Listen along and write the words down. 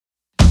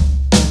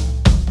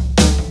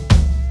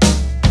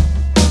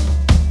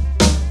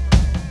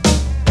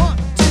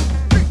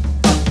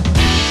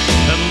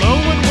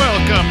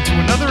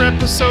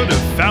episode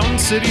of Fountain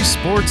City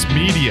Sports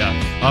Media,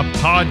 a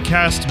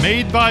podcast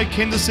made by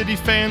Kansas City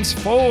fans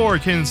for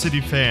Kansas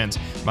City fans.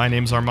 My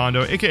name's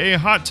Armando, aka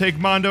Hot Take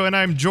Mondo, and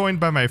I'm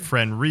joined by my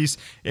friend Reese,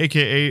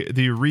 aka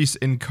the Reese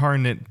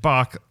Incarnate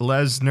Bach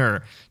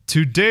Lesnar.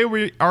 Today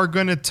we are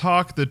going to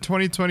talk the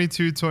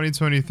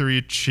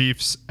 2022-2023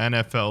 Chiefs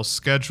NFL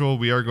schedule.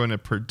 We are going to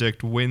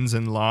predict wins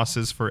and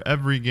losses for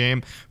every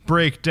game,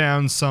 break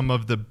down some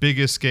of the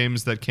biggest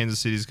games that Kansas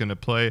City is going to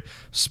play.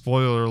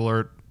 Spoiler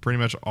alert, pretty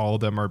much all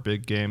of them are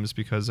big games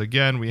because,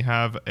 again, we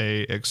have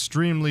a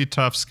extremely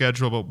tough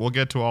schedule, but we'll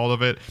get to all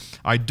of it.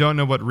 I don't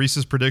know what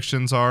Reese's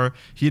predictions are.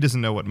 He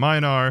doesn't know what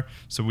mine are,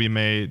 so we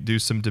may do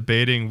some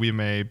debating. We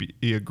may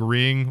be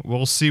agreeing.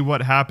 We'll see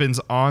what happens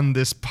on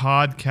this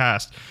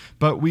podcast.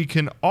 But we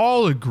can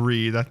all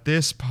agree that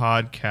this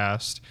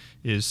podcast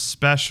is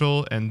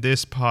special and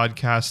this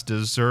podcast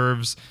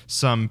deserves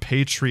some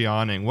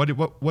Patreoning.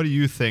 What do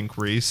you think,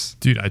 Reese?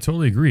 Dude, I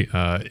totally agree.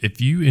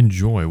 If you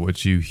enjoy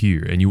what you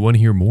hear and you want to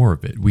hear more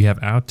of it, we have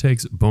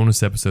outtakes,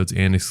 bonus episodes,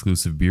 and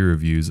exclusive beer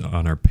reviews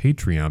on our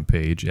Patreon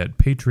page at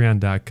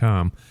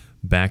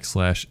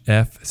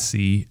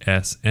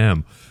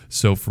patreon.com/FCSM.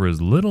 So for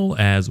as little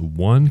as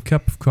 1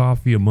 cup of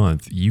coffee a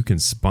month, you can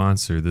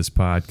sponsor this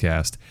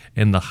podcast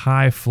and the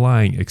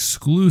high-flying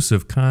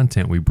exclusive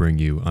content we bring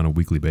you on a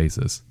weekly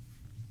basis.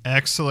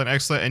 Excellent.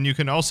 And you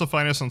can also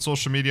find us on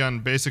social media on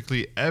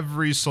basically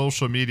every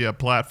social media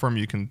platform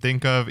you can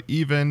think of,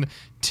 even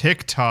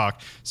TikTok.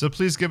 So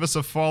please give us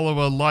a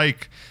follow, a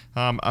like,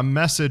 a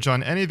message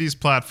on any of these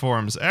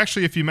platforms.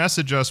 Actually, if you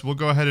message us, we'll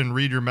go ahead and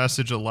read your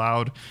message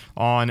aloud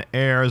on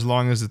air as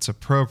long as it's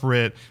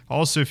appropriate.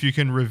 Also, if you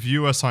can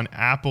review us on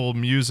Apple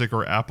Music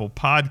or Apple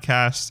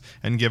Podcasts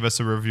and give us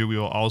a review, we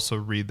will also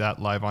read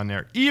that live on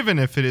air. Even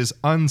if it is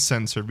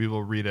uncensored, we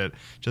will read it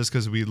just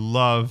because we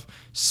love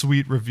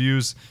sweet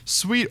reviews,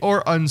 sweet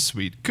or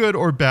unsweet, good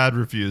or bad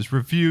reviews.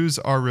 Reviews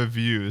are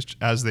reviews,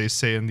 as they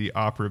say in the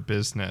opera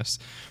business.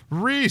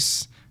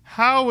 Reese,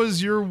 how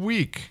was your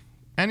week?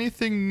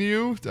 Anything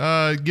new?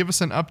 Give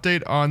us an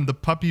update on the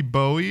puppy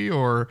Bowie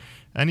or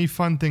any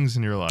fun things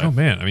in your life. Oh,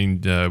 man. I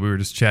mean, we were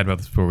just chatting about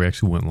this before we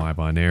actually went live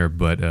on air,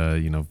 but,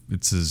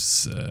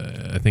 it's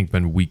I think,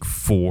 been week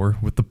 4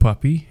 with the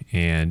puppy,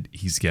 and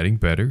he's getting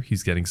better.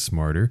 He's getting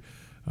smarter.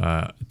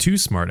 Too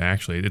smart,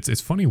 actually.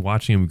 It's funny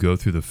watching him go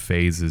through the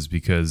phases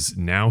because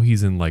now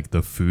he's in, like,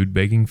 the food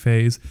begging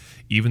phase,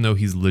 even though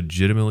he's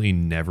legitimately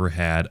never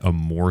had a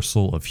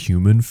morsel of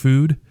human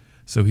food.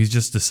 So he's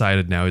just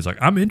decided now, he's like,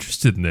 I'm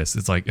interested in this.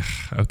 It's like,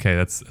 okay,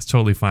 that's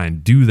totally fine.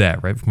 Do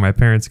that, right? Before my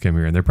parents come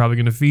here, and they're probably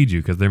going to feed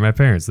you because they're my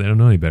parents. They don't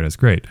know any better. It's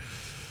great.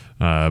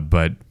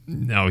 But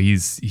no,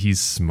 he's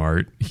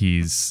smart.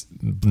 He's,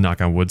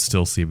 knock on wood,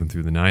 still sleeping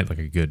through the night like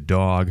a good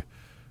dog.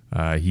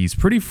 He's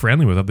pretty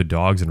friendly with other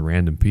dogs and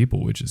random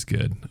people, which is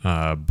good.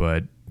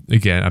 But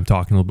again, I'm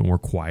talking a little bit more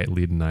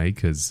quietly tonight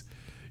because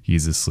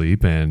he's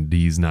asleep and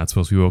he's not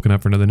supposed to be woken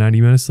up for another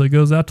 90 minutes till he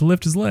goes out to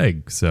lift his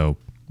leg. So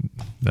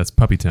that's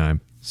puppy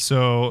time.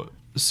 So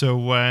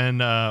when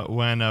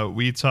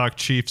we talk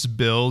Chiefs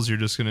Bills, you're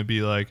just gonna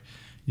be like,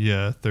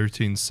 yeah,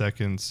 13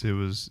 seconds. It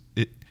was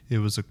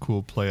a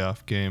cool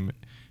playoff game.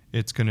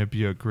 It's gonna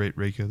be a great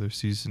regular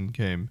season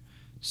game.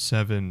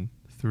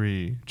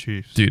 7-3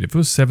 Chiefs. Dude, if it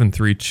was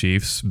 7-3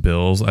 Chiefs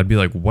Bills, I'd be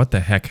like, what the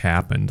heck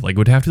happened? Like, it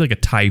would have to be like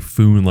a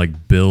typhoon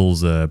like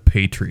Bills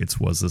Patriots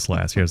was this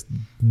last year. There's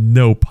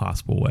no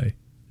possible way.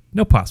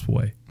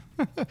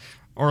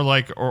 Or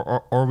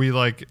we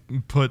like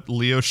put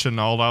Leo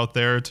Chenal out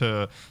there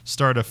to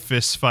start a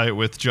fist fight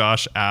with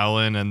Josh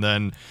Allen, and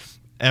then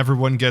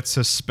everyone gets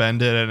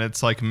suspended, and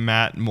it's like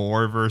Matt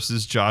Moore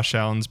versus Josh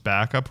Allen's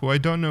backup, who I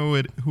don't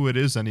know who it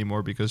is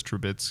anymore because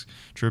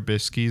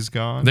Trubisky's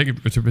gone.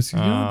 Trubisky's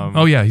gone?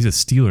 Oh yeah, he's a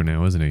Steeler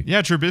now, isn't he?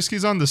 Yeah,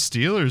 Trubisky's on the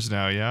Steelers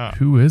now. Yeah.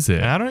 Who is it?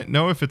 And I don't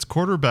know if it's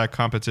quarterback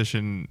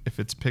competition. If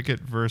it's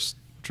Pickett versus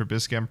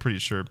Trubisky, I'm pretty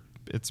sure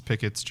it's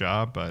Pickett's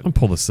job, but I'll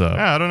pull this up.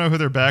 Yeah, I don't know who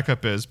their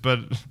backup is, but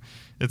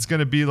it's going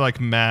to be like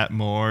Matt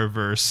Moore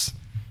versus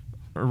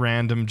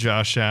random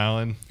Josh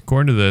Allen.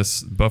 According to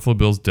this Buffalo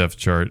Bills depth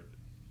chart,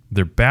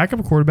 their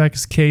backup quarterback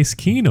is Case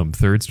Keenum.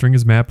 Third string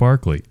is Matt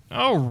Barkley.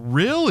 Oh,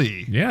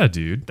 really? Yeah,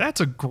 dude. That's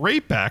a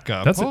great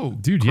backup.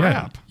 Dude,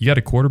 crap. Yeah. You got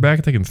a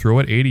quarterback that can throw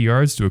it 80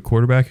 yards to a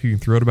quarterback who can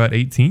throw it about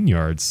 18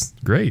 yards.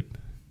 Great.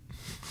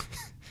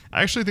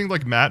 I actually think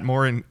like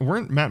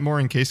weren't Matt Moore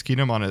and Case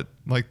Keenum on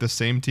the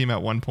same team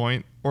at one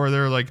point, or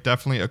they're like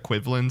definitely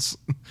equivalents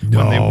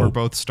when they were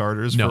both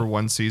starters for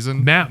one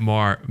season. Matt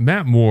Moore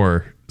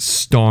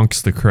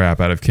stonks the crap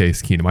out of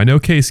Case Keenum. I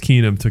know Case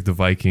Keenum took the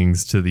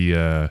Vikings to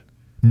the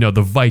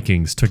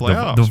Vikings took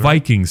playoffs, the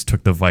Vikings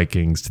took the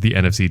Vikings to the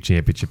NFC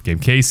Championship game.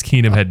 Case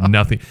Keenum had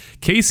nothing.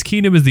 Case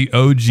Keenum is the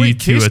OG to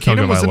Case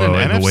Keenum was in an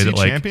NFC that,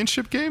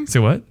 Championship game? Say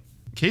what?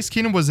 Case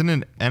Keenum was in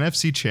an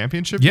NFC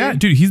Championship game? Yeah,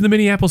 dude, he's the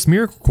Minneapolis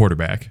Miracle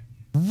quarterback.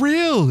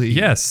 Really?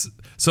 Yes.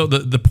 So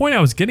the point I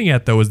was getting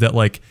at, though, is that,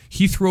 like,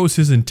 he throws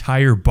his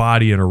entire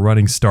body in a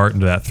running start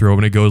into that throw,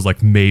 and it goes,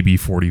 like, maybe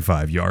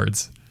 45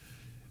 yards.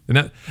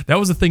 And that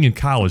was the thing in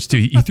college, too.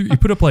 He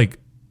put up, like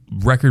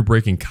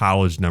record-breaking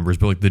college numbers,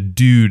 but like the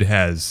dude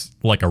has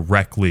like a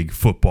rec league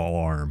football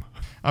arm.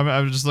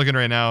 I'm just looking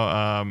right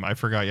now. I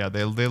forgot. Yeah,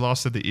 they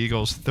lost to the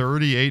Eagles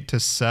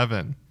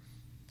 38-7.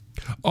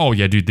 Oh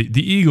yeah, dude.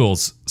 The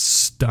Eagles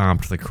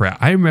stomped the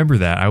crap. I remember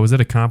that. I was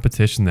at a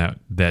competition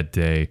that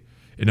day,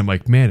 and I'm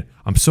like, man,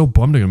 I'm so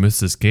bummed I'm gonna miss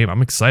this game.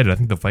 I'm excited. I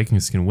think the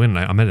Vikings can win.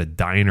 And I'm at a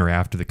diner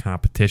after the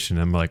competition.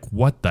 And I'm like,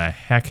 what the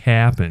heck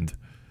happened?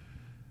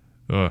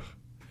 Ugh.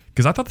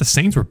 Because I thought the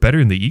Saints were better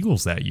than the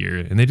Eagles that year,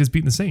 and they just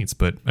beat the Saints.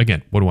 But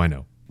again, what do I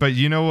know? But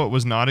you know what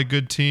was not a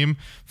good team?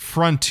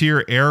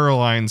 Frontier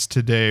Airlines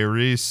today,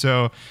 Reese.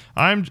 So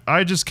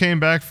I just came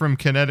back from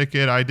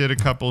Connecticut. I did a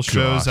couple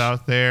shows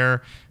out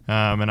there,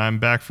 and I'm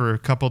back for a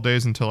couple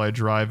days until I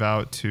drive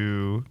out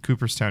to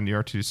Cooperstown, New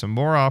York to do some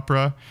more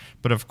opera.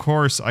 But of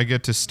course, I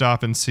get to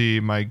stop and see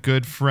my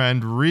good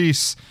friend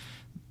Reese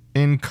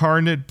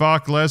Incarnate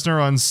Brock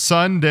Lesnar on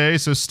Sunday.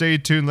 So stay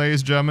tuned,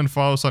 ladies and gentlemen.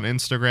 Follow us on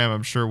Instagram.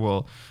 I'm sure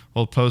we'll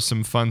post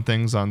some fun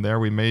things on there.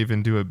 We may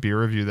even do a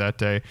beer review that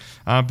day.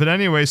 But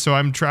anyway, so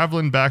I'm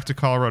traveling back to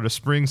Colorado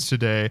Springs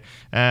today,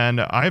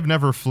 and I've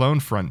never flown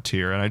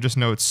Frontier, and I just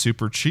know it's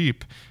super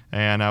cheap.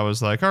 And I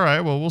was like, all right,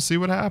 well, we'll see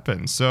what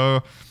happens.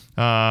 So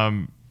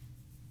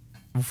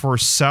for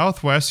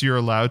Southwest, you're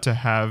allowed to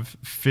have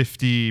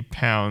 50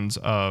 pounds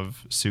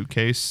of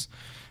suitcase.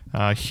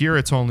 Here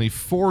it's only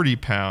 40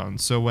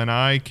 pounds. So when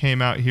I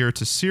came out here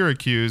to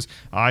Syracuse,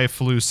 I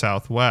flew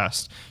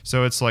Southwest.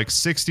 So it's like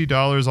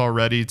 $60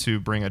 already to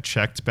bring a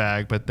checked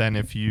bag. But then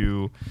if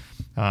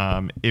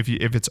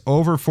it's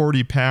over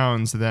 40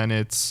 pounds, then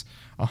it's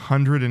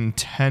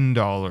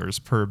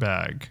 $110 per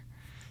bag.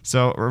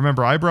 So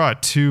remember, I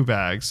brought 2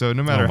 bags. So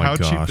no matter how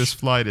cheap this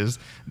flight is,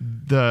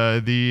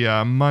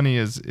 the money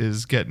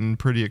is getting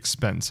pretty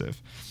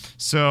expensive.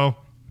 So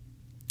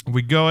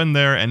we go in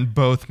there, and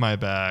both my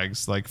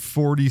bags, like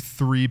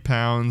 43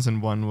 pounds, and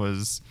one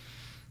was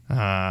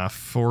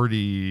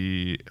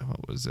 40,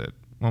 what was it?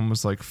 One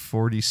was like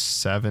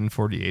 47,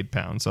 48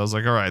 pounds. So I was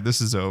like, all right, this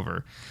is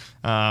over.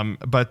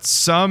 But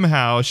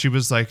somehow she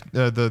was like,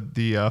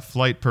 the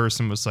flight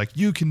person was like,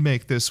 you can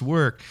make this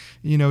work.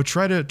 You know,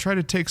 try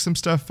to take some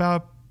stuff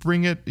out,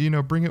 bring it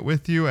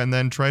with you, and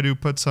then try to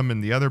put some in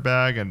the other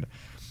bag. And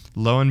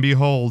lo and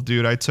behold,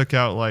 dude, I took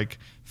out like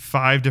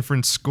 5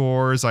 different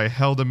scores. I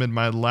held them in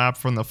my lap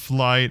from the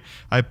flight.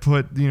 I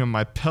put,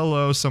 my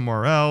pillow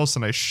somewhere else,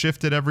 and I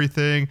shifted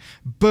everything.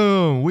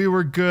 Boom, we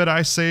were good.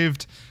 I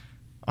saved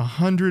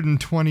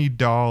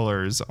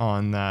 $120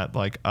 on that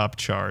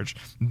upcharge.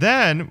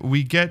 Then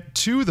we get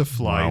to the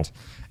flight.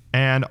 Wow.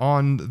 And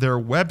on their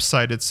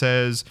website, it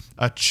says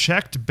a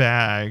checked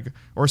bag,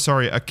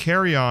 a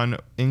carry-on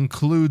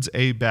includes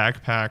a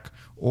backpack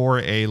or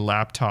a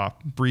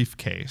laptop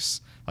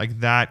briefcase. Like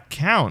that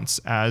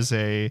counts as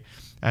a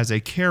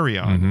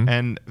carry-on. Mm-hmm.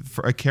 And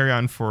for a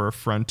carry-on for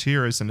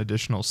Frontier is an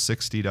additional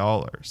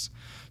 $60.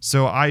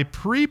 So I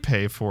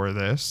prepay for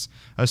this,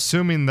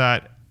 assuming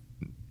that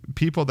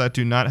people that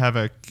do not have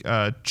a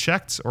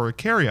checked or a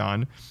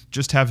carry-on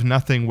just have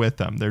nothing with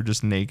them. They're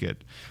just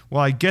naked.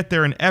 Well, I get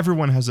there and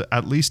everyone has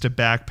at least a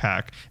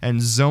backpack,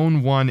 and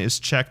zone 1 is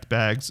checked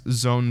bags,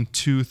 zone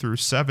 2 through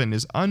 7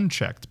 is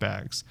unchecked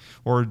bags,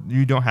 or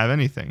you don't have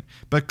anything.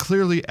 But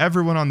clearly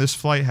everyone on this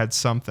flight had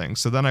something.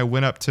 So then I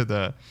went up to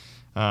the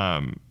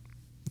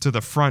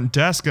front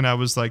desk, and I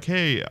was like,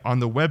 hey, on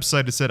the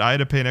website it said I had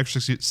to pay an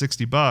extra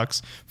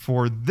 $60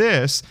 for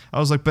this. I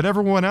was like, but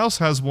everyone else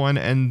has one,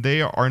 and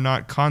they are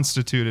not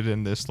constituted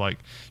in this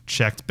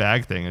checked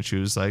bag thing. And she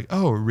was like,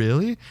 oh,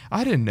 really?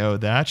 I didn't know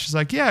that. She's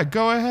like, yeah,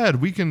 go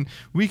ahead. We can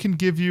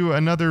give you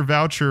another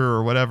voucher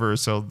or whatever.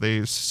 So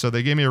they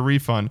gave me a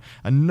refund,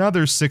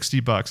 another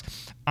 $60.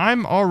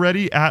 I'm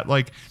already at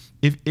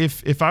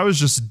If I was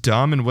just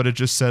dumb and would have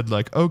just said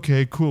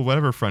okay, cool,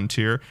 whatever,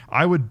 Frontier,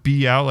 I would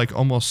be out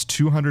almost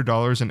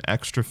 $200 in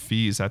extra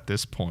fees at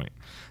this point.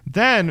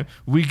 Then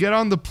we get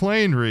on the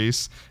plane,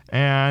 Reese,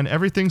 and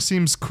everything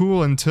seems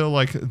cool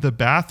until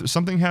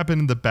something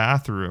happened in the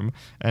bathroom,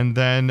 and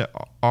then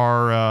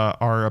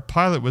our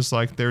pilot was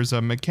like, there's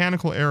a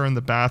mechanical error in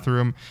the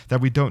bathroom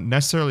that we don't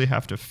necessarily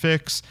have to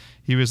fix.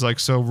 He was like,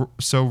 so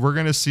we're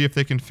going to see if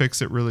they can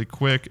fix it really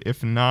quick.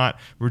 If not,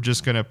 we're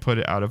just going to put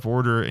it out of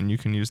order and you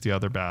can use the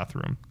other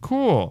bathroom.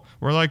 Cool.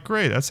 We're like,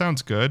 great, that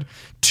sounds good.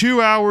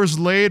 2 hours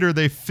later,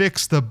 they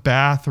fixed the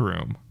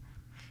bathroom.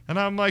 And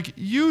I'm like,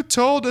 you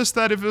told us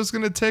that if it was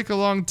going to take a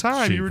long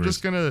time, you were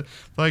just going to,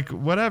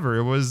 whatever.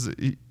 You were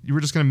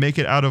just going to make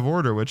it out of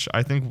order, which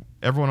I think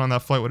everyone on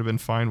that flight would have been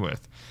fine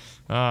with.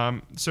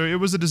 So it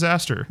was a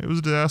disaster.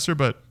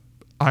 But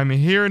I'm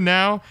here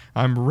now.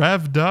 I'm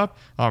revved up.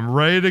 I'm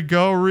ready to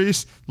go,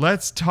 Reese.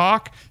 Let's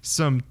talk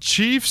some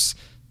Chiefs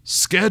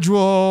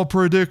schedule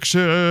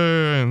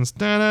predictions.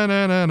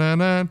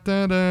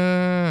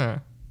 Da-da-da-da-da-da-da.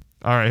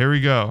 All right, here we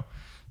go.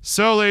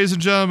 So, ladies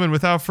and gentlemen,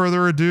 without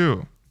further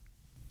ado,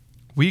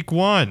 Week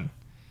 1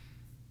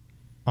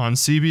 on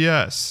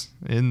CBS.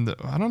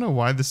 I don't know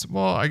why this.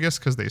 Well, I guess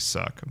because they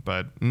suck,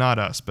 but not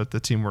us. But the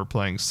team we're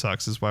playing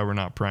sucks is why we're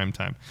not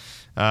primetime.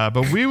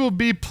 But we will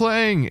be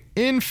playing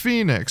in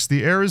Phoenix,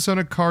 the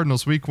Arizona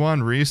Cardinals, Week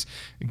 1. Reese,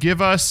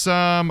 give us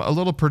a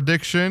little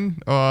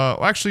prediction.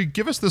 Actually,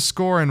 give us the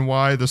score and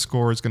why the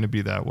score is going to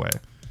be that way.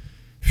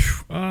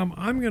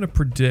 I'm going to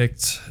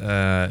predict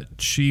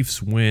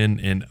Chiefs win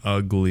an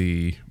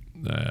ugly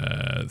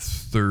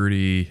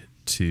 30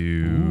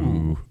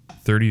 to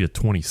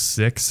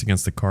 26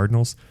 against the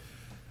Cardinals.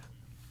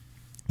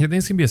 I think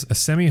it's going to be a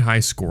semi-high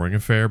scoring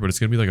affair, but it's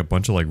going to be like a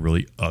bunch of like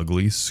really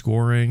ugly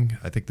scoring.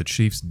 I think the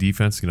Chiefs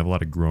defense is going to have a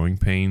lot of growing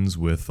pains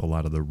with a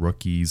lot of the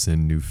rookies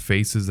and new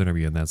faces that are going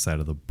to be on that side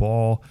of the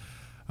ball.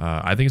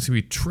 I think it's going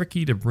to be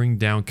tricky to bring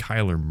down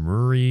Kyler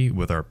Murray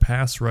with our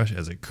pass rush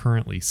as it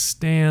currently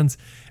stands.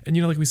 And,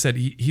 like we said,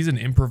 he's an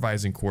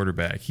improvising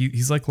quarterback.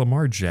 He's like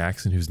Lamar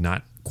Jackson, who's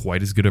not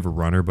quite as good of a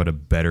runner, but a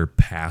better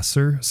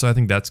passer. So I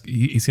think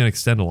he's going to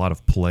extend a lot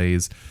of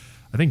plays.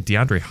 I think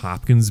DeAndre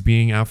Hopkins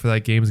being out for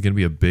that game is going to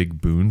be a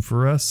big boon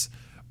for us.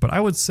 But I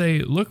would say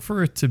look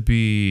for it to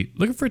be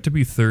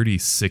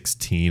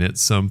 30-16 at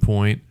some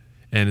point.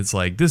 And it's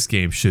like, this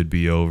game should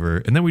be over.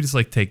 And then we just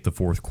like take the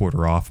fourth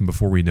quarter off. And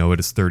before we know it,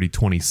 it's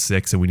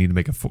 30-26. And we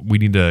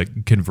need to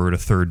convert a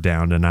third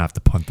down and not have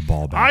to punt the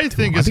ball back. I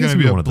think it's going to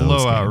be a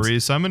blowout,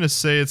 Reese. I'm going to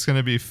say it's going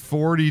to be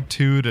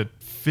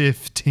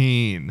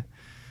 42-15.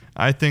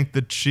 I think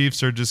the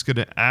Chiefs are just going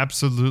to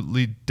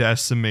absolutely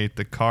decimate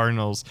the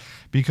Cardinals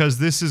because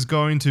this is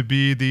going to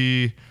be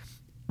the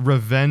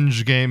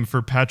revenge game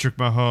for Patrick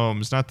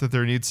Mahomes. Not that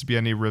there needs to be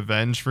any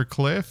revenge for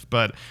Cliff,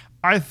 but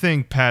I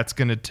think Pat's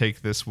going to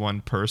take this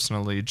one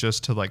personally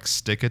just to like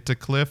stick it to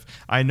Cliff.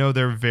 I know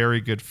they're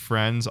very good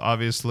friends,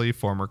 obviously,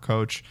 former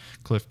coach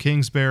Cliff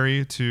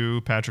Kingsbury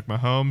to Patrick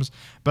Mahomes,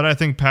 but I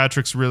think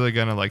Patrick's really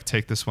going to like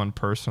take this one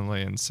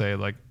personally and say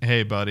like,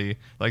 hey buddy,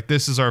 like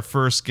this is our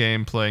first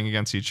game playing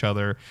against each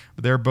other.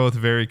 They're both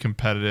very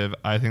competitive.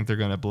 I think they're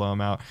going to blow them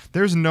out.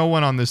 There's no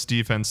one on this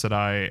defense that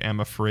I am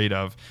afraid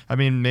of. I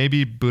mean,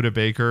 maybe Budda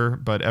Baker,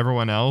 but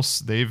everyone else,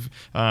 they've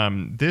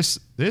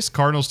this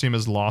Cardinals team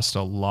has lost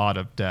a lot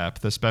of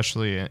depth,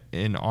 especially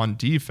on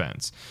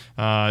defense.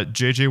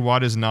 J.J.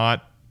 Watt is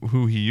not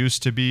who he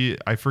used to be.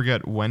 I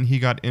forget when he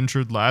got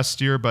injured last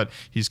year, but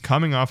he's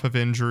coming off of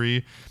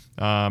injury.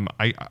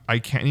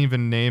 I can't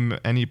even name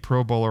any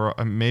Pro Bowler.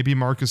 Maybe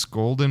Marcus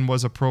Golden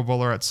was a Pro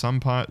Bowler at some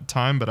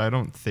time, but I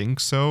don't think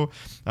so.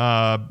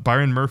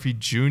 Byron Murphy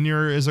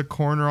Jr. is a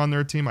corner on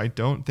their team. I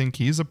don't think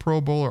he's a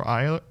Pro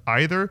Bowler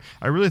either.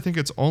 I really think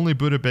it's only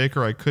Budda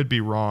Baker. I could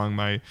be wrong.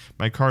 My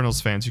Cardinals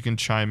fans, you can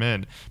chime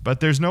in. But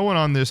there's no one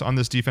on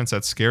this defense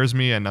that scares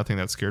me, and nothing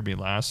that scared me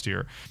last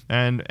year.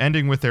 And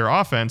ending with their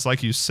offense,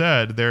 like you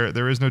said,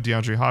 there is no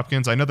DeAndre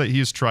Hopkins. I know that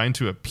he's trying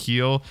to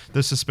appeal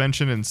the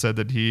suspension and said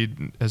that he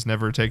has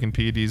never taken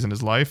PEDs in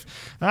his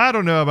life. I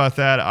don't know about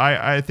that.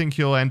 I think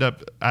he'll end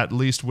up at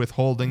least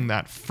withholding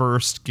that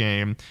first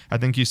game. I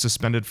think he's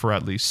suspended for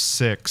at least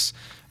 6.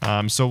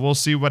 So we'll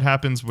see what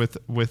happens with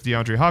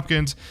DeAndre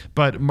Hopkins.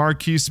 But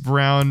Marquise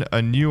Brown,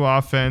 a new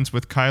offense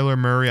with Kyler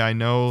Murray. I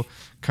know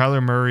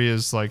Kyler Murray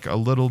is like a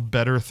little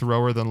better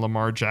thrower than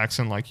Lamar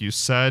Jackson, like you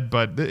said,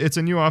 but it's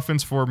a new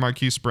offense for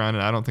Marquise Brown,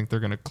 and I don't think they're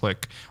going to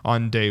click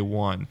on day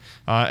one.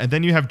 And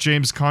then you have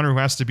James Conner, who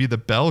has to be the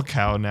bell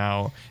cow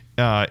now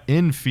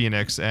in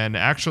Phoenix, and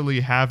actually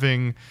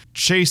having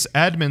Chase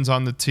Edmonds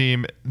on the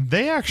team,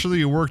 they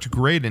actually worked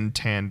great in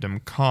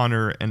tandem,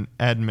 Conner and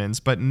Edmonds.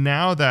 But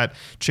now that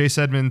Chase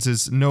Edmonds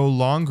is no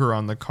longer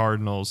on the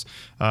Cardinals,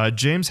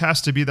 James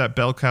has to be that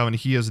bell cow, and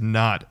he is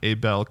not a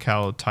bell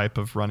cow type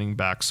of running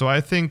back. So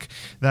I think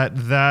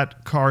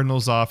that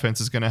Cardinals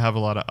offense is going to have a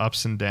lot of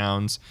ups and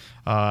downs.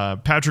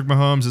 Patrick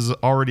Mahomes has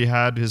already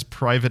had his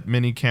private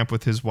mini camp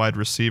with his wide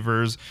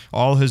receivers,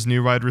 all his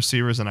new wide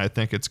receivers, and I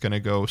think it's going to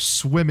go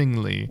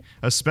swimmingly,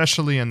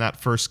 especially in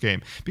that first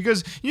game.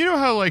 Because you know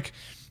how like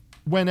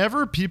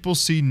whenever people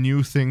see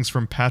new things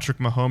from Patrick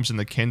Mahomes and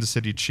the Kansas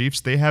City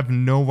Chiefs, they have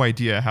no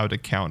idea how to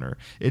counter.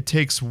 It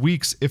takes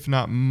weeks, if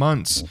not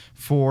months,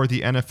 for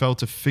the NFL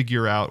to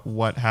figure out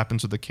what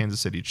happens with the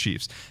Kansas City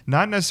Chiefs.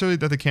 Not necessarily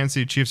that the Kansas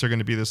City Chiefs are going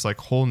to be this like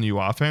whole new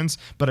offense,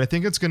 but I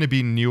think it's going to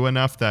be new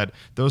enough that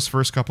those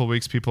first couple of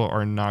weeks, people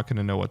are not going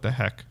to know what the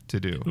heck to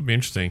do. It'll be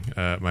interesting.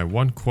 My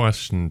one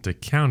question to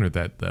counter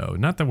that, though,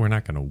 not that we're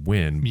not going to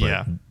win,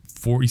 but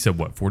you said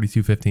what,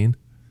 42-15?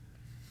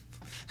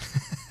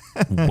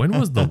 When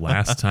was the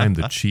last time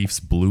the Chiefs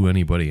blew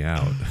anybody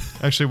out?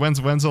 Actually, when's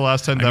the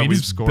last time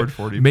we've scored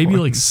 40 maybe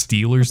points? Like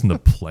Steelers in the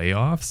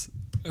playoffs?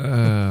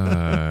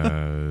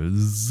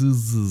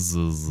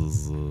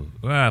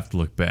 I have to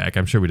look back.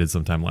 I'm sure we did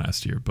sometime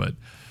last year, but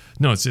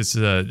no, it's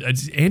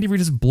Andy Reid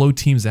doesn't blow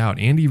teams out.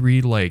 Andy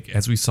Reid, like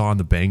as we saw in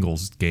the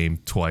Bengals game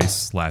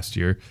twice last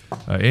year,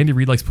 Andy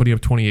Reid likes putting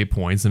up 28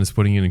 points and is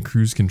putting it in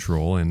cruise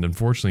control. And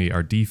unfortunately,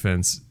 our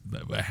defense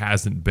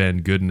hasn't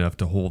been good enough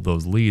to hold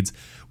those leads.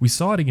 We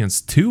saw it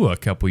against Tua a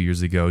couple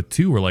years ago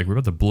too. We're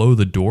about to blow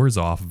the doors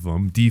off of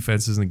them.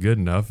 Defense isn't good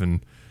enough,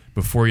 and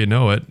before you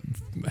know it,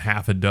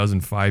 half a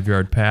dozen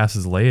 5-yard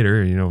passes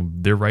later,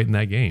 they're right in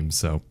that game.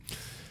 So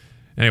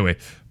anyway,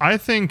 I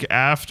think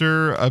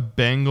after a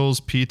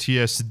Bengals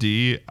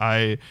PTSD,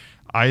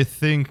 I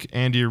think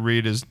Andy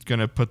Reid is going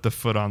to put his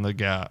foot on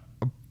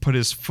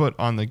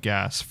the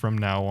gas from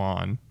now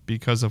on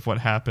because of what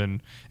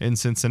happened in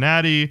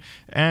Cincinnati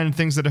and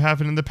things that have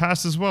happened in the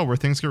past as well, where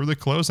things get really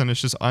close and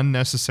it's just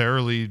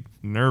unnecessarily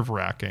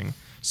nerve-wracking.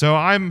 So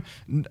I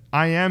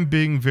am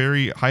being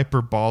very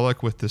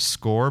hyperbolic with the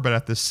score, but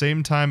at the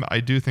same time, I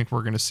do think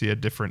we're going to see a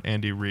different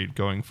Andy Reid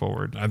going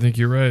forward. I think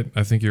you're right.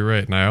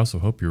 And I also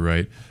hope you're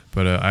right.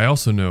 But I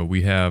also know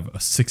we have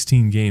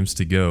 16 games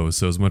to go.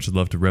 So as much as I'd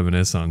love to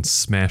reminisce on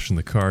smashing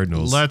the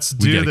Cardinals, let's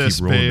do this,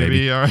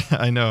 baby. All right,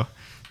 I know.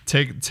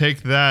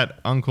 Take that,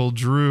 Uncle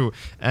Drew.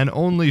 And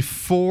only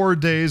 4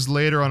 days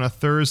later on a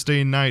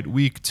Thursday night,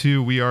 week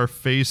 2, we are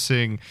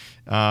facing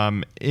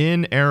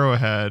in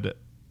Arrowhead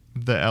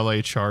the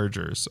LA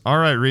Chargers. All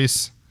right,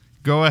 Reese,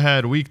 go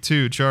ahead. Week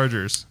 2,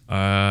 Chargers.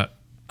 I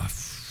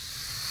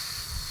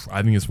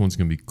think this one's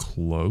going to be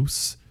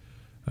close.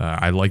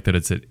 I like that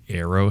it's at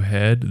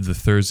Arrowhead. The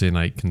Thursday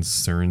night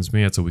concerns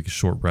me. It's a week of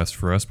short rest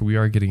for us, but we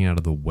are getting out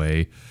of the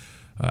way.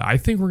 I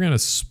think we're going to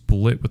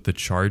split with the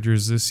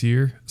Chargers this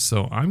year,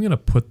 so I'm going to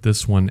put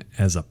this one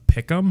as a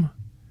pick'em,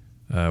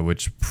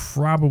 which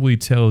probably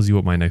tells you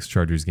what my next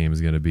Chargers game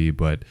is going to be,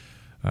 but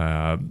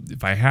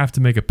if I have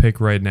to make a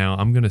pick right now,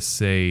 I'm going to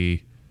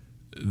say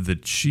the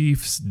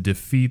Chiefs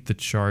defeat the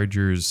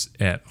Chargers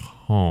at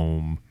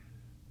home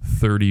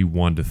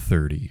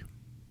 31-30.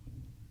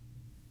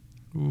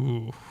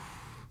 Ooh.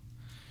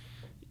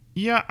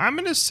 Yeah, I'm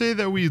going to say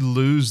that we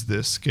lose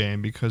this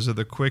game because of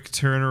the quick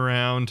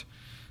turnaround.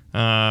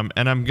 And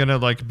I'm going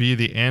to be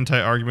the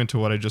anti-argument to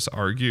what I just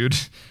argued.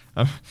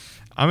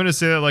 I'm going to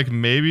say that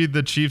maybe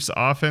the Chiefs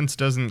offense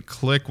doesn't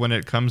click when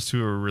it comes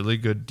to a really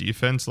good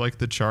defense like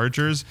the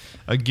Chargers.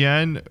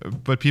 Again,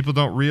 but people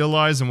don't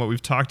realize, and what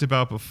we've talked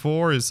about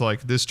before is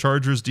this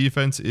Chargers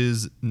defense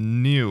is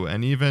new,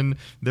 and even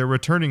their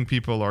returning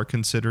people are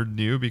considered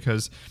new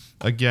because,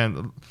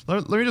 again,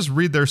 let me just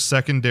read their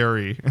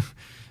secondary.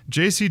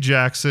 J.C.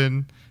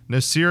 Jackson,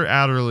 Nasir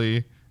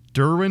Adderley,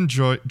 Derwin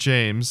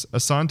James,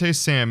 Asante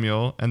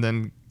Samuel, and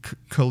then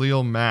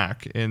Khalil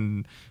Mack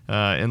in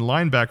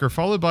linebacker,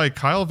 followed by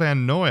Kyle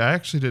Van Noy. I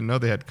actually didn't know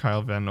they had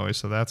Kyle Van Noy,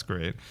 so that's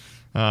great.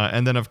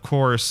 And then, of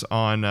course,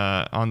 on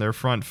their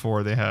front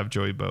four, they have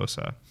Joey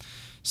Bosa.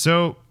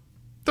 So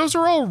those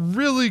are all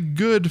really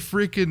good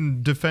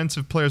freaking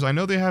defensive players. I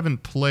know they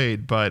haven't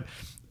played, but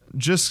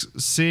just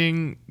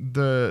seeing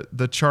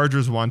the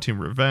Chargers wanting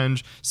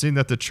revenge, seeing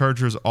that the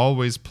Chargers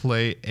always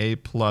play A+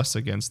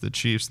 against the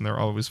Chiefs and they're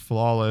always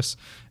flawless,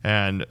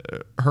 and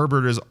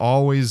Herbert is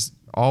always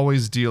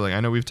dealing. I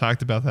know we've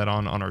talked about that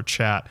on our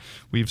chat.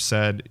 We've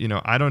said,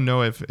 I don't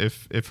know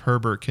if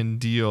Herbert can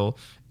deal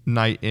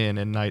night in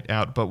and night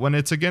out, but when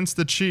it's against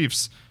the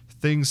Chiefs,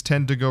 things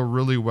tend to go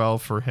really well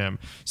for him.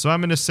 So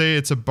I'm going to say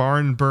it's a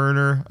barn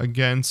burner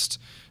against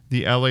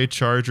the LA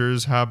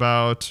Chargers. How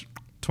about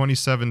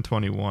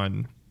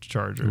 27-21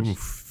 Chargers?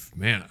 Oof,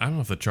 man, I don't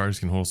know if the Chargers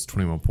can hold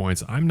 21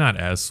 points. I'm not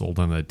as sold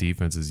on that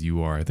defense as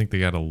you are. I think they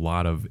got a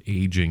lot of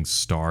aging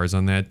stars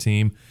on that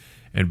team.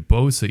 And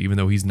Bosa, even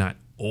though he's not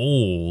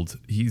old,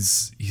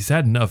 he's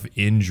had enough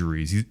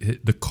injuries.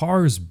 The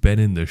car's been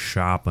in the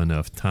shop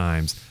enough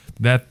times.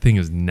 That thing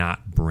is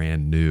not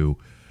brand new.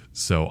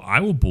 So I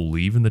will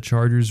believe in the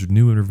Chargers'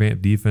 new and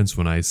revamped defense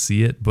when I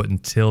see it. But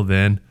until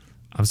then,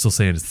 I'm still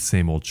saying it's the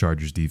same old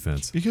Chargers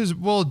defense. Because,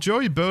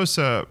 Joey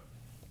Bosa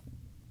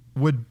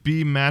would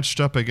be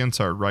matched up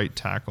against our right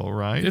tackle,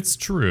 right? It's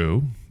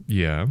true,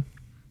 yeah.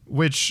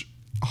 Which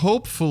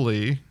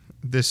hopefully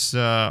this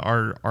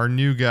our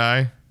new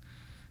guy,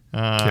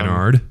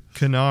 Kennard,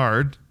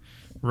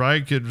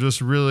 right, could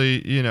just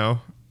really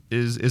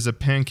is a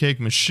pancake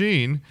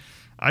machine.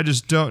 I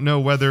just don't know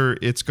whether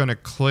it's going to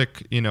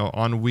click,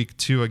 on week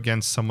 2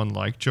 against someone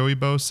like Joey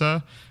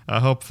Bosa.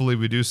 Hopefully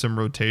we do some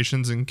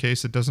rotations in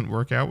case it doesn't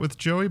work out with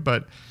Joey,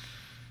 but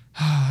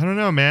I don't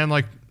know, man.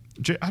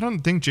 I don't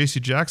think J.C.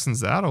 Jackson's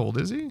that old,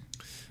 is he?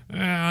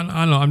 I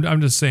don't know.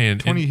 I'm just saying.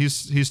 20.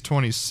 He's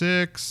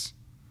 26.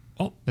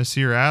 Oh,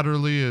 Nasir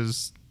Adderley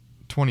is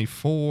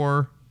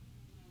 24.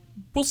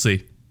 We'll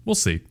see.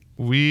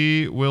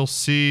 We will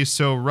see.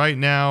 So right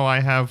now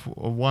I have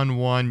a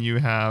 1-1. You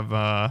have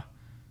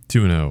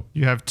 2-0.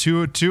 You have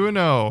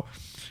 2-0.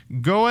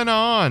 Going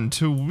on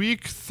to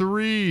week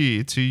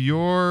 3 to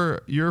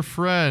your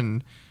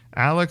friend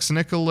Alex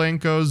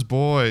Nikolenko's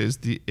boys,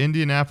 the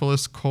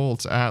Indianapolis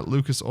Colts at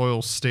Lucas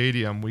Oil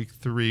Stadium, week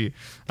 3.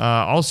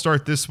 I'll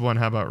start this one.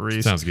 How about,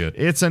 Reese? Sounds good.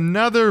 It's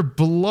another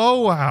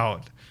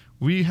blowout.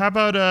 How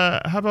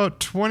about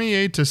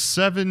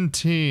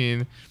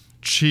 28-17?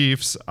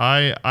 Chiefs.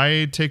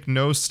 I take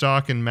no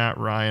stock in Matt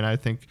Ryan. I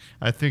think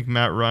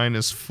Matt Ryan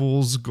is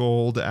fool's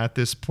gold at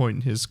this point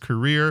in his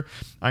career.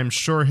 I'm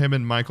sure him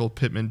and Michael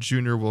Pittman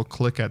Jr. will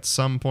click at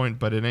some point,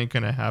 but it ain't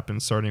going to happen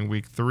starting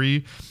week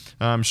 3.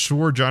 I'm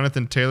sure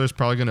Jonathan Taylor's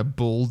probably going to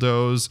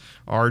bulldoze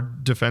our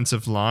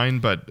defensive line,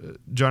 but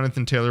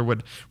Jonathan Taylor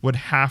would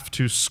have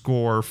to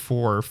score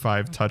 4 or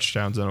 5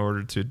 touchdowns in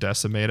order to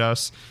decimate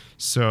us.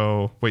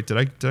 So, wait, did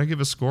I give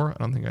a score? I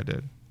don't think I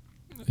did.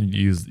 I think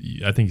you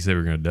said we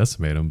were going to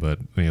decimate them, but I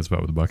think that's about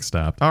where the buck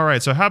stopped. All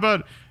right, so how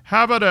about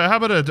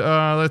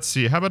let's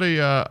see, how about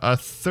a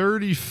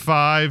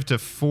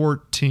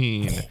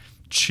 35-14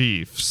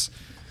 Chiefs?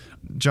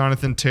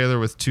 Jonathan Taylor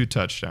with 2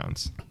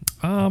 touchdowns.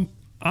 I'm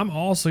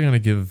also going to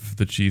give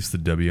the Chiefs the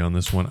W on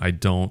this one. I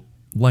don't,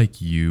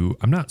 like you,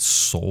 I'm not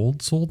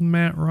sold in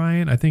Matt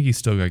Ryan. I think he's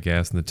still got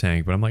gas in the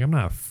tank, but I'm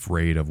not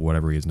afraid of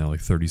whatever he is now, like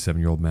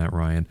 37-year-old Matt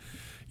Ryan.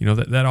 You know,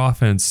 that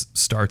offense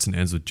starts and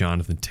ends with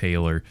Jonathan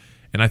Taylor.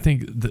 And I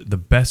think the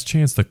best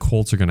chance the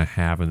Colts are going to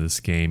have in this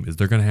game is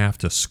they're going to have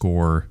to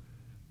score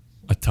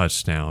a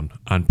touchdown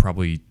on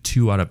probably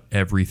 2 out of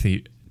every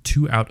 3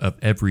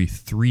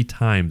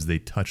 times they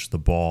touch the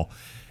ball.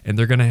 And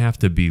they're going to have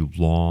to be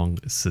long,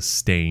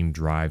 sustained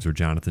drives where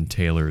Jonathan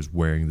Taylor is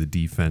wearing the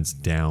defense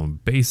down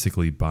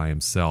basically by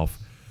himself.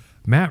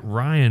 Matt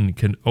Ryan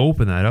can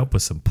open that up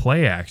with some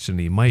play action.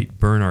 He might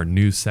burn our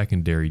new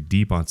secondary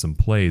deep on some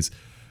plays.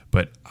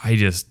 But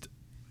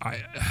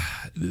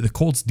the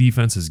Colts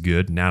defense is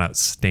good, not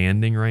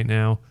outstanding right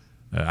now.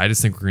 I just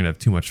think we're going to have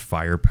too much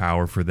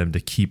firepower for them to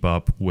keep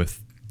up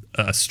with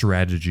a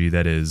strategy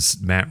that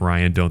is Matt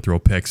Ryan, don't throw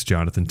picks,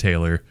 Jonathan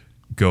Taylor,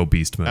 go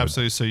beast mode.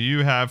 Absolutely. So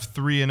you have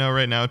 3-0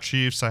 right now,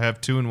 Chiefs. I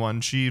have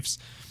 2-1 Chiefs.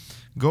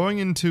 Going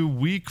into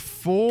week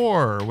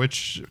 4,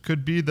 which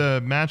could be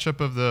the matchup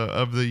of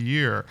the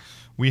year,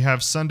 we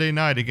have Sunday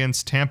night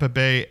against Tampa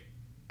Bay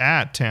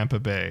at Tampa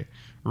Bay.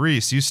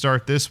 Reese, you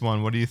start this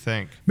one. What do you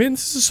think? Man,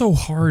 this is so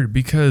hard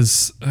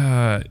because,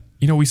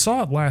 we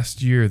saw it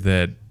last year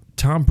that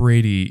Tom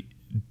Brady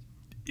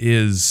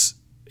is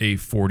a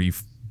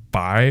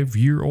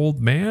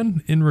 45-year-old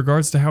man in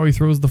regards to how he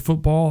throws the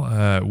football.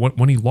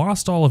 When he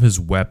lost all of his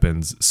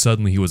weapons,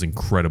 suddenly he was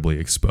incredibly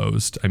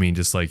exposed. I mean,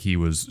 just like he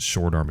was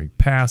short-arming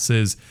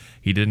passes.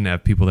 He didn't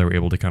have people that were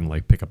able to kind of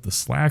like pick up the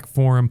slack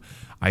for him.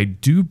 I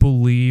do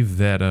believe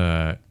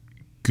that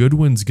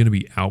Goodwin's going to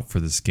be out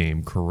for this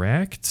game,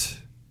 correct?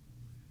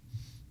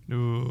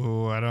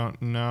 Ooh, I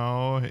don't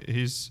know.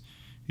 He's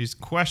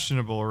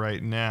questionable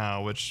right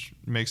now, which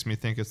makes me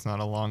think it's not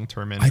a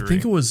long-term injury. I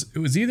think it was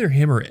either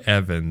him or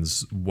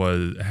Evans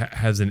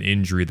has an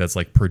injury that's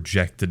like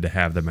projected to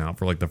have them out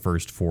for like the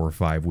first 4 or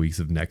 5 weeks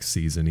of next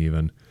season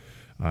even.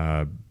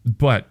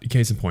 But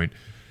case in point,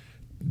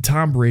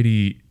 Tom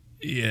Brady,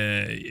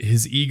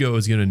 his ego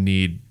is going to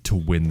need to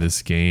win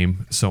this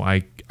game. So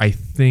I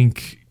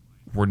think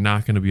we're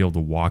not going to be able to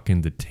walk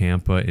into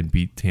Tampa and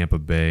beat Tampa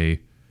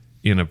Bay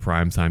in a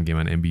primetime game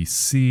on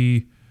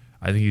NBC.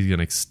 I think he's going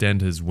to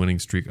extend his winning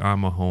streak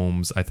on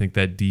Mahomes. I think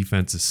that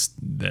defense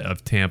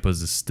of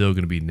Tampa's is still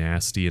going to be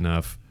nasty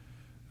enough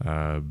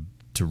to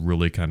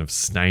really kind of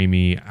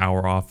stymie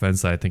our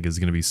offense. I think is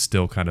going to be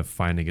still kind of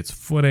finding its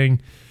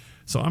footing.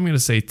 So I'm going to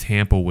say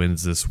Tampa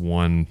wins this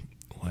one.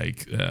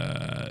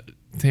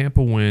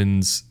 Tampa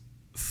wins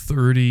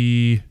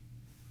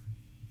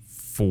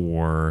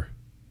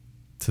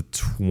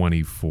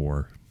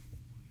 34-24.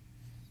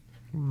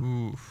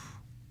 Oof.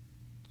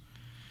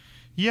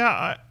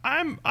 Yeah,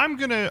 I'm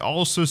gonna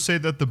also say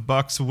that the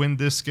Bucs win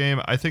this game.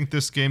 I think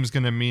this game is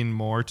gonna mean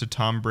more to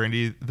Tom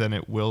Brady than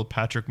it will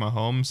Patrick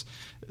Mahomes.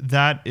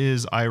 That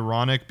is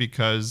ironic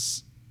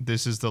because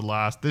this is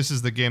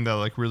the game that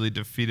like really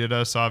defeated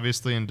us,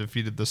 obviously, and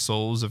defeated the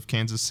souls of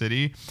Kansas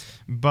City.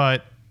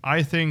 But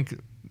I think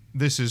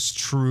this is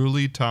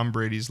truly Tom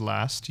Brady's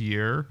last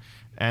year.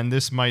 And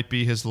this might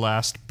be his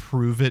last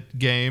prove-it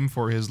game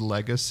for his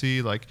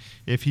legacy. Like,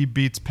 if he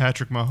beats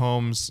Patrick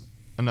Mahomes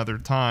another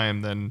time,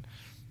 then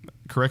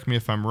correct me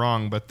if I'm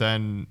wrong, but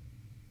then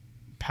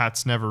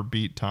Pat's never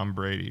beat Tom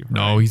Brady. Right?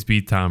 No, he's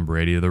beat Tom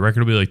Brady. The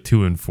record will be like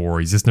 2-4.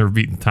 He's just never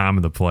beaten Tom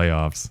in the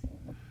playoffs.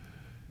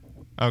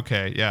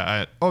 Okay,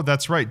 yeah.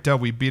 That's right. Duh,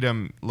 we beat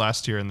him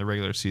last year in the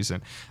regular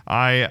season.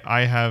 I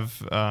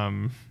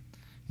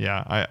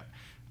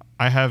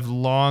have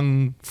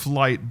long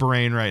flight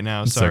brain right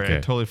now. Sorry, okay. I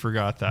totally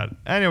forgot that.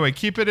 Anyway,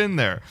 keep it in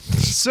there.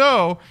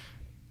 So,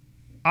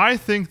 I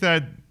think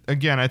that,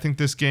 again, I think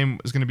this game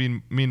is going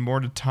to mean more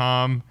to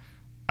Tom.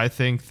 I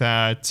think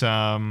that,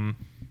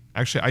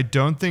 actually, I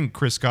don't think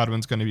Chris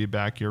Godwin's going to be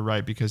back. You're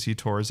right, because he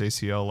tore his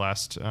ACL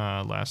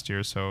last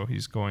year, so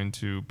he's going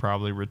to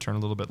probably return a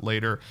little bit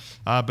later.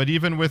 But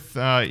even with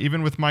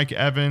Mike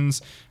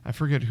Evans, I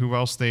forget who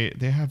else they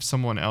have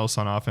someone else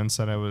on offense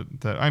Leonard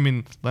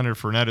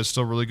Fournette is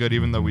still really good,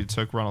 even though we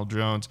took Ronald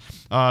Jones.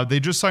 They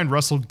just signed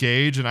Russell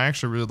Gage, and I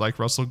actually really like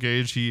Russell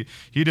Gage. He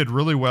did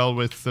really well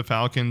with the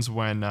Falcons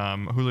when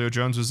Julio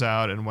Jones was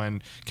out and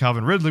when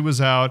Calvin Ridley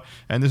was out,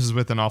 and this is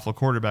with an awful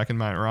quarterback in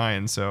Matt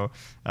Ryan. So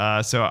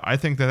I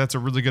think that that's a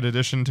really good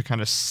addition to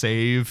kind of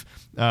save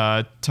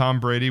Tom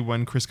Brady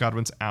when Chris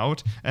Godwin's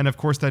out. And of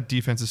course, that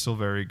defense is still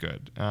very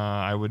good.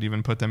 I would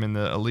even put them in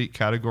the elite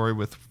category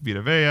with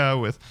Vita Vea,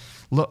 with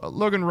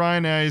Logan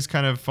Ryan. He's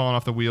kind of fallen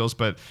off the wheels,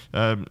 but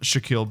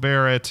Shaquille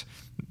Barrett,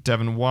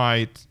 Devin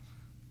White,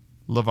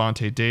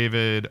 Levante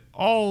David,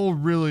 all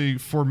really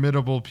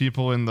formidable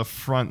people in the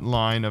front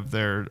line of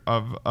their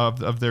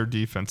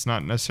defense,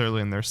 not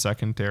necessarily in their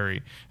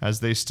secondary, as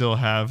they still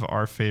have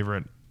our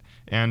favorite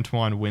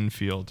Antoine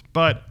Winfield.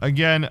 But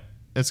again,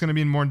 it's going to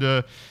be more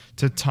to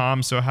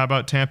Tom. So how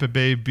about Tampa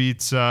Bay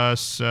beats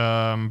us?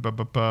 How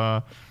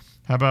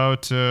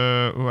about,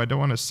 I don't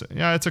want to say,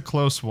 yeah, it's a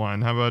close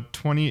one. How about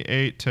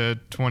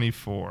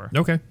 28-24?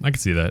 Okay, I can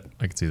see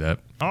that.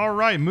 All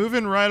right,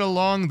 moving right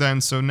along then.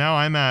 So now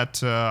I'm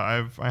at,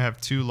 I have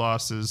 2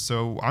 losses.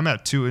 So I'm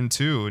at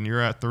 2-2, and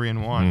you're at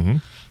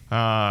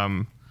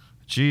 3-1.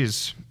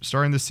 Geez,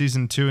 starting the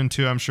season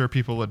 2-2, I'm sure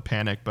people would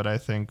panic, but I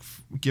think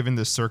given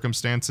the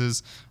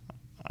circumstances,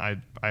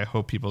 I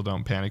hope people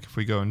don't panic. If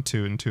we go in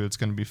 2-2, it's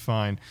going to be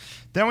fine.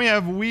 Then we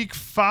have week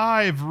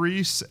 5,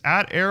 Reese,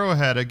 at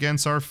Arrowhead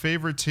against our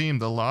favorite team,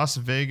 the Las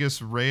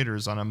Vegas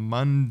Raiders, on a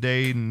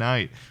Monday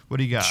night. What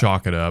do you got?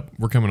 Chalk it up.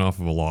 We're coming off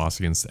of a loss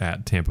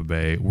at Tampa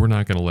Bay. We're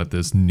not going to let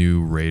this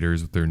new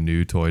Raiders with their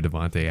new toy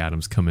Davante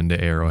Adams come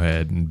into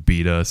Arrowhead and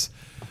beat us.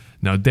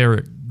 Now,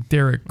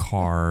 Derek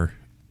Carr,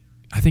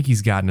 I think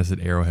he's gotten us at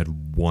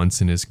Arrowhead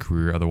once in his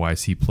career.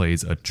 Otherwise, he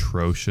plays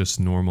atrocious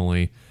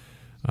normally.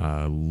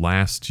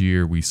 Last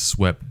year, we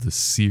swept the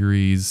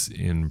series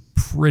in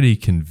pretty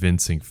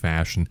convincing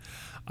fashion.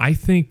 I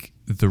think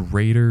the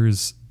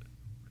Raiders,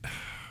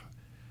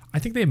 I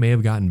think they may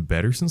have gotten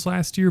better since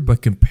last year,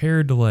 but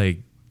compared to like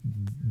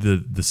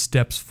the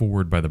steps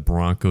forward by the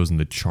Broncos and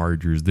the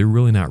Chargers, they're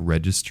really not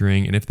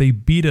registering. And if they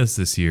beat us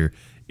this year,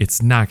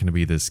 it's not going to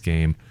be this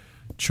game.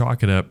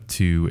 Chalk it up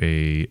to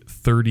a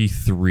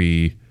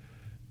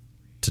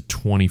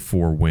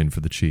 33-24 win for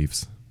the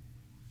Chiefs.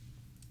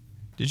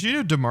 Did you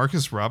know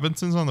DeMarcus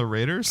Robinson's on the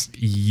Raiders?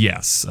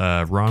 Yes.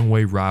 Wrong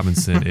Way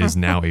Robinson is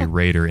now a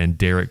Raider, and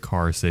Derek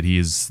Carr said he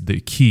is the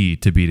key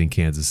to beating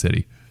Kansas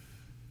City.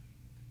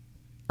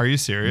 Are you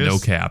serious? No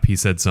cap. He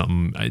said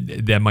something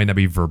that might not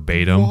be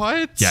verbatim.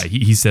 What? Yeah,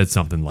 he said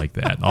something like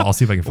that. I'll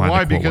see if I can find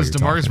Why? the quote. Because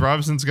DeMarcus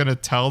Robinson's going to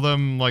tell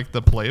them like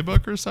the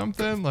playbook or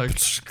something? Like,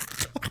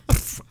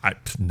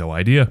 no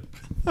idea.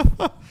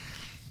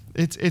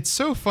 It's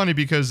so funny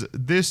because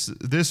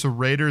this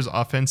Raiders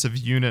offensive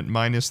unit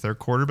minus their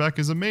quarterback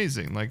is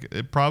amazing. Like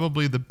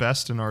probably the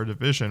best in our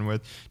division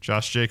with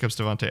Josh Jacobs,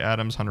 Davante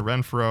Adams, Hunter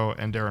Renfrow,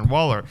 and Darren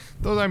Waller.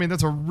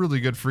 That's a really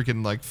good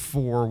freaking like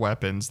 4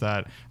 weapons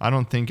that I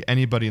don't think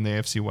anybody in the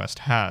AFC West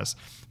has.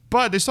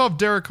 But they still have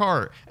Derek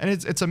Carr, and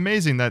it's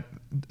amazing that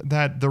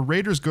the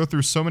Raiders go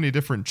through so many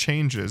different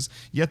changes,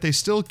 yet they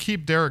still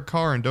keep Derek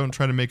Carr and don't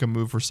try to make a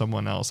move for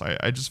someone else.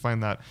 I just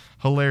find that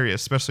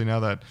hilarious, especially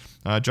now that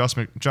Josh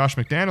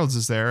McDaniels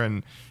is there,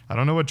 and I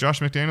don't know what Josh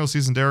McDaniels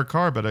sees in Derek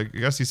Carr, but I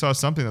guess he saw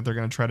something that they're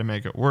going to try to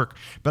make it work.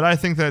 But I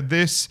think that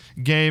this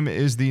game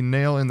is the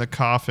nail in the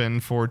coffin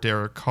for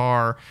Derek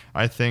Carr.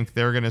 I think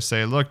they're going to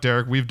say, look,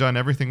 Derek, we've done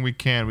everything we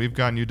can. We've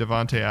gotten you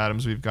Davante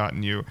Adams. We've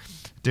gotten you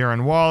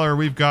Darren Waller,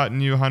 we've gotten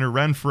you Hunter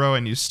Renfrow,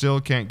 and you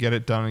still can't get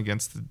it done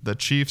against the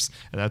Chiefs,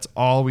 and that's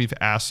all we've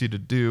asked you to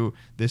do.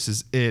 This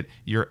is it.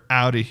 You're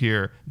out of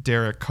here,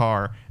 Derek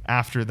Carr.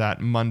 After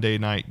that Monday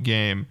night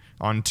game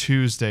on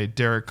Tuesday,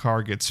 Derek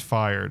Carr gets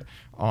fired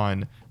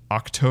on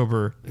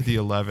October the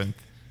 11th,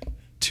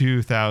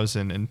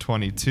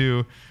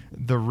 2022.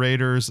 The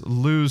Raiders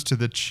lose to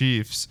the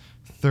Chiefs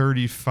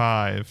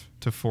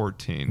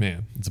 35-14.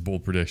 Man, it's a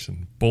bold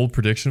prediction. Bold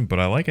prediction, but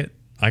I like it.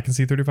 I can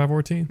see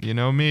 35-14. You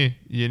know me.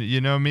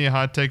 You know me,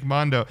 Hot Take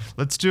Mondo.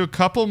 Let's do a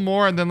couple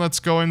more, and then let's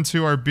go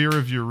into our beer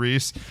review,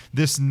 Reese.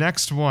 This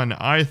next one,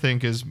 I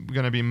think, is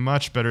going to be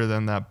much better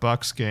than that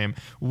Bucs game.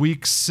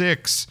 Week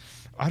 6.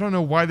 I don't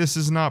know why this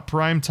is not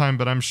prime time,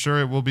 but I'm sure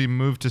it will be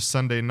moved to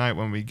Sunday night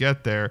when we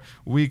get there.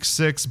 Week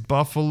 6,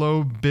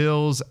 Buffalo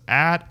Bills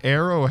at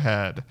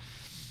Arrowhead.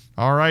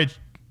 All right,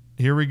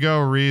 here we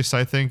go, Reese.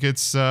 I think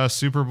it's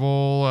Super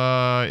Bowl.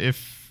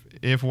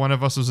 If one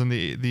of us was in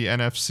the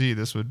NFC,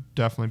 this would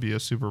definitely be a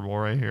Super Bowl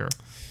right here.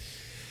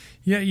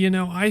 Yeah,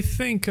 I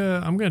think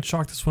I'm going to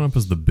chalk this one up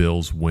as the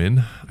Bills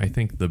win. I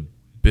think the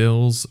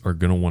Bills are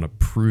going to want to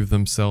prove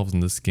themselves in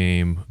this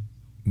game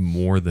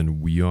more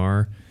than we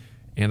are.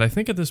 And I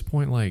think at this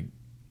point, like,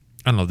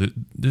 I don't know,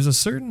 there's a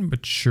certain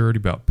maturity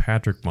about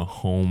Patrick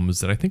Mahomes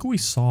that I think we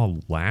saw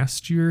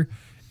last year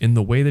in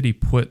the way that he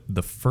put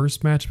the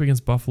first matchup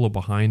against Buffalo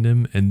behind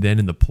him, and then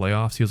in the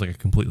playoffs, he was like a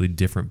completely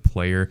different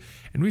player.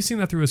 And we've seen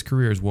that through his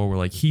career as well, where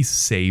like he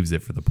saves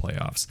it for the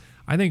playoffs.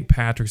 I think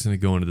Patrick's going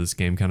to go into this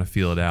game, kind of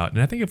feel it out.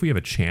 And I think if we have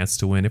a chance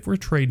to win, if we're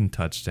trading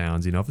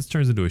touchdowns, if this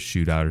turns into a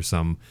shootout or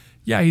something,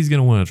 yeah, he's going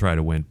to want to try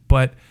to win.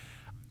 But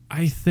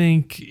I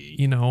think,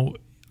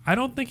 I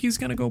don't think he's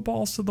going to go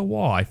balls to the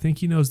wall. I think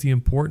he knows the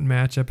important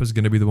matchup is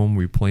going to be the one where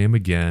we play him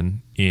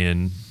again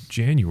in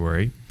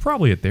January,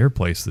 probably at their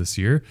place this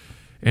year.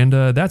 And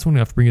that's when we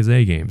have to bring his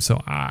A game.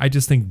 So I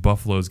just think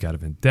Buffalo's got a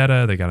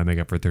vendetta. They got to make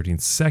up for 13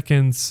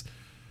 seconds.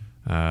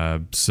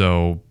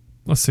 So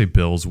let's say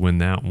Bills win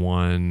that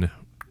one.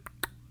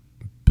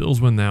 Bills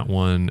win that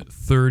one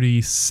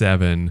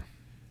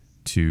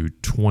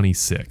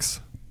 37-26.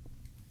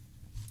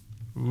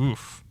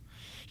 Oof.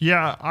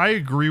 Yeah, I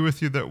agree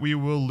with you that we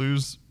will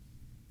lose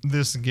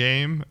this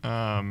game.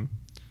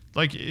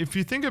 Like, if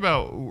you think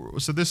about,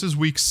 so this is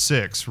week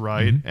 6,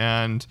 right? Mm-hmm.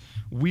 And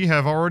we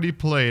have already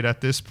played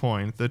at this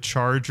point the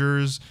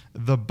Chargers,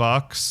 the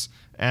Bucks,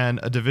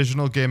 and a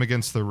divisional game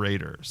against the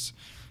Raiders.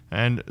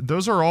 And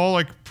those are all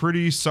like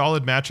pretty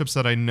solid matchups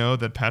that I know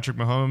that Patrick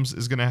Mahomes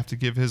is going to have to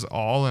give his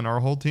all, and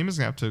our whole team is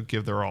going to have to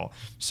give their all.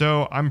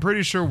 So I'm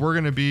pretty sure we're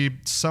going to be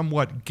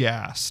somewhat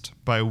gassed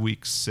by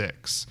week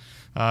 6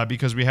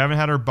 because we haven't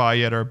had our bye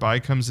yet. Our bye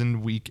comes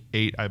in week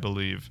 8, I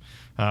believe.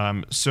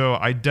 So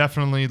I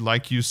definitely,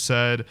 like you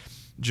said,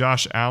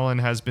 Josh Allen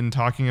has been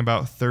talking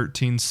about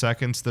 13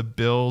 seconds. The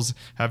Bills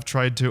have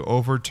tried to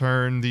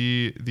overturn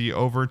the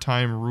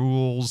overtime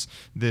rules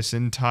this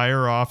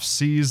entire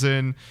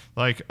offseason.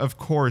 Like, of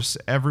course,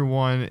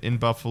 everyone in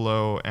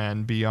Buffalo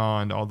and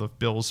beyond, all the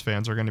Bills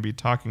fans are going to be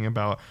talking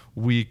about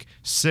week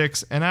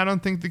 6. And I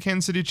don't think the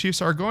Kansas City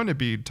Chiefs are going to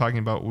be talking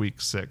about week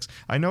 6.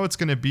 I know it's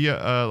going to be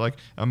a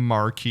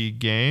marquee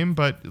game,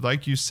 but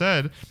like you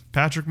said,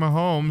 Patrick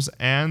Mahomes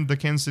and the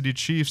Kansas City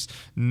Chiefs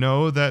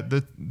know that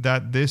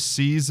this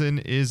season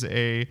is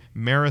a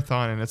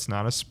marathon and it's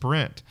not a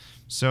sprint.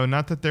 So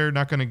not that they're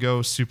not going to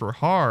go super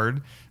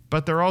hard,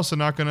 but they're also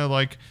not going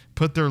to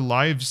put their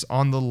lives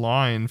on the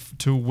line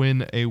to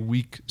win a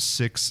week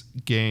 6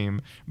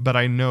 game. But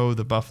I know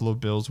the Buffalo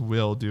Bills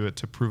will do it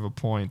to prove a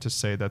point to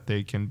say that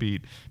they can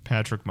beat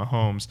Patrick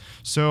Mahomes.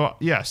 So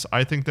yes,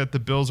 I think that the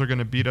Bills are going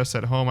to beat us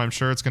at home. I'm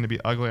sure it's going to be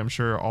ugly. I'm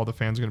sure all the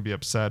fans are going to be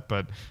upset,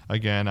 but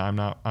again, I'm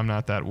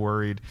not that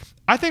worried.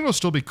 I think we'll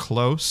still be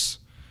close.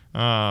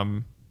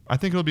 I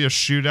think it'll be a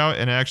shootout,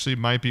 and it actually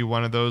might be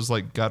one of those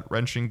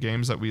gut-wrenching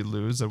games that we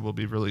lose that we'll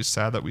be really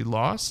sad that we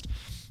lost.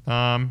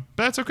 But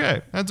that's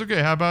okay. That's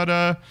okay. How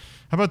about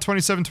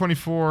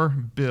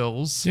 27-24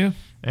 Bills? Yeah.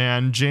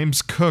 And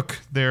James Cook,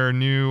 their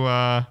new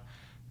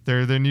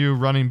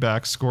running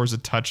back, scores a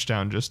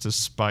touchdown just to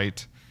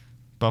spite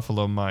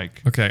Buffalo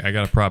Mike. Okay, I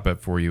got a prop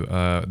bet for you.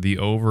 The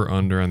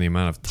over/under on the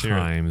amount of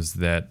times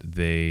that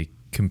they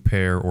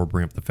compare or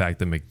bring up the fact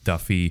that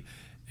McDuffie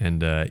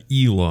and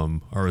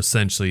Elam are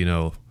essentially,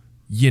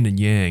 yin and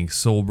yang,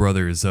 soul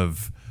brothers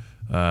of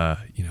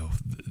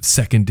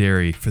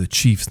secondary for the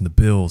Chiefs and the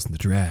Bills in the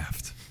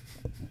draft.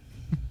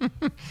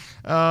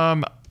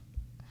 How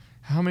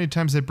many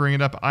times they bring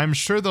it up? I'm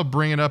sure they'll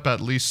bring it up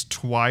at least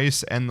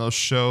twice, and they'll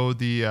show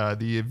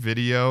the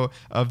video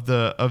of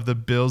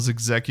the Bills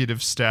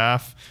executive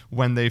staff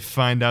when they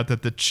find out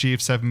that the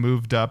Chiefs have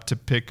moved up to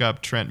pick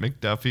up Trent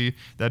McDuffie.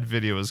 That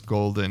video is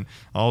golden.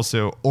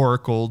 Also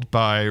oracled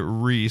by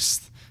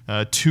Reese.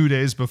 2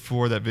 days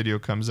before that video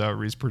comes out,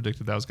 Reese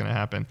predicted that was going to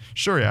happen.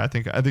 Sure, yeah, I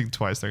think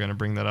twice they're going to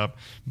bring that up,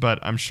 but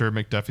I'm sure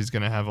McDuffie's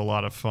going to have a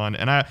lot of fun,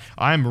 and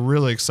I'm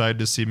really excited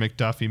to see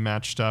McDuffie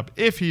matched up.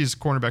 If he's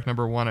cornerback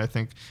number 1, I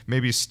think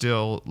maybe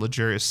still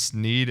L'Jarius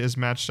Sneed is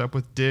matched up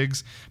with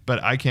Diggs,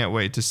 but I can't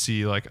wait to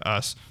see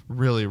us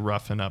really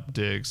roughing up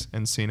Diggs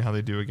and seeing how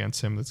they do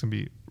against him. That's going to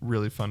be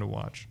really fun to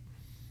watch.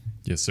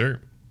 Yes, sir.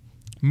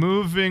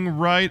 Moving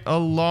right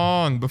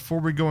along,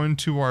 before we go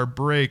into our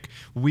break,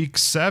 week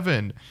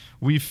 7,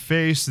 we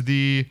face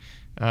the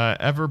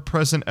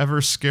ever-present,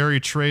 ever-scary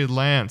Trey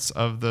Lance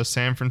of the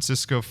San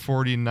Francisco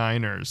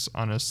 49ers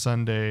on a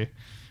Sunday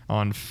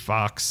on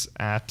Fox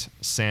at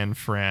San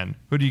Fran.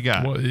 Who do you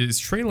got? Well, is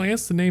Trey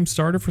Lance the named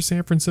starter for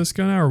San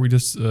Francisco now, or are we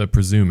just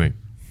presuming?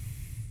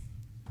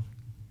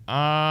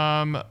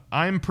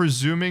 I'm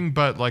presuming,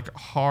 but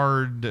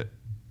hard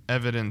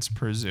evidence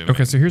presuming.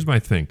 Okay, so here's my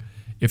thing.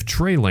 If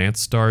Trey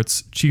Lance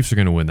starts, Chiefs are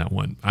going to win that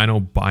one. I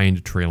don't buy into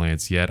Trey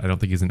Lance yet. I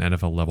don't think he's an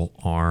NFL-level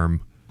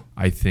arm.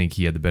 I think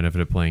he had the benefit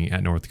of playing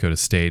at North Dakota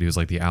State. He was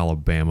like the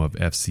Alabama of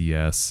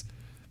FCS,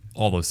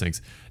 all those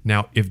things.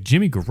 Now, if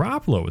Jimmy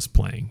Garoppolo is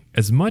playing,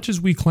 as much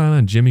as we clown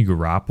on Jimmy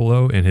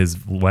Garoppolo and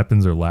his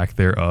weapons or lack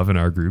thereof in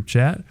our group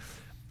chat,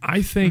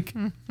 I think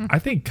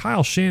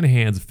Kyle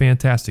Shanahan's a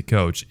fantastic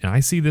coach, and I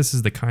see this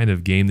as the kind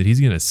of game that he's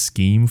going to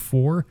scheme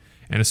for.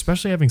 And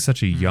especially having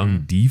such a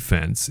young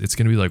defense, it's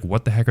going to be like,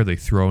 what the heck are they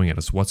throwing at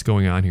us? What's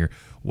going on here?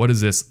 What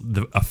is this?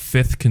 A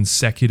 5th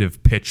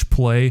consecutive pitch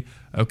play?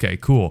 Okay,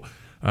 cool.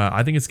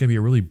 I think it's going to be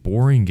a really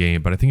boring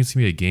game, but I think it's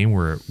going to be a game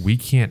where we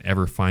can't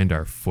ever find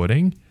our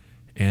footing.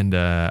 And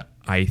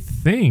I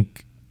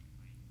think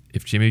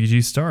if Jimmy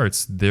G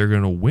starts, they're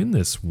going to win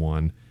this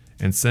one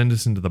and send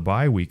us into the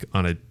bye week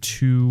on a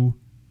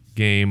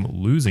 2-game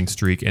losing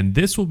streak. And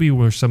this will be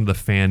where some of the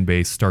fan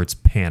base starts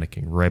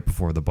panicking right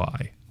before the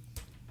bye.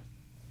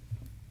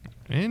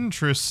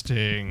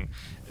 Interesting.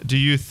 Do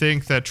you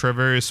think that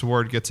Travarius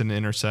Ward gets an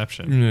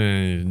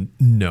interception?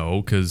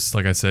 No, because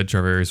like I said,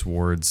 Travarius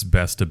Ward's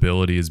best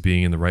ability is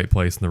being in the right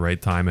place in the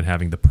right time and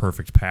having the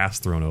perfect pass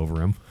thrown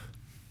over him.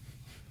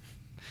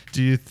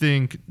 Do you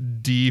think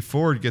D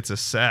Ford gets a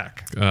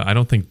sack? I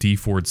don't think D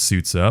Ford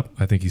suits up.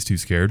 I think he's too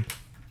scared.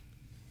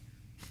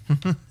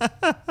 Oh,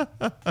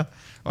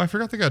 I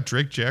forgot they got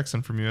Drake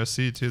Jackson from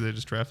USC too. They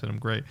just drafted him.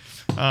 Great.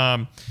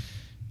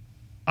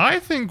 I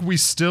think we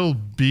still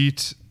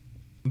beat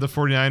the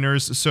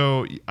 49ers.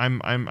 So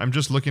I'm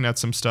just looking at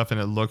some stuff, and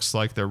it looks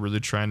like they're really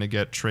trying to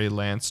get Trey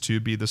Lance to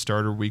be the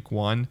starter week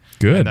 1.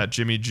 Good. And that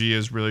Jimmy G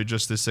is really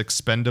just this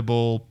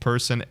expendable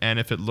person. And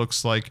if it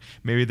looks like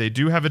maybe they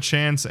do have a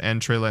chance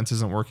and Trey Lance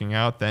isn't working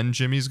out, then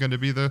Jimmy's going to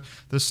be the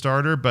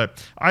starter.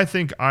 But I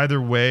think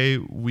either way,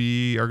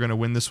 we are going to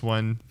win this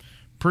one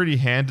pretty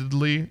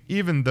handedly,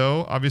 even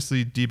though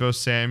obviously Deebo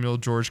Samuel,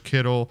 George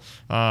Kittle,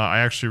 I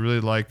actually really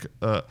like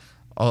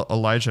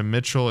Elijah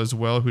Mitchell as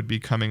well, who'd be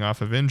coming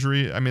off of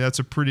injury. I mean,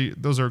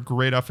 those are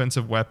great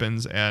offensive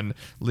weapons, and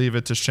leave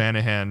it to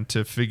Shanahan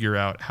to figure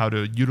out how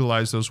to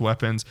utilize those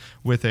weapons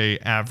with a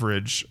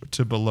average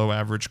to below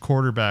average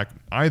quarterback,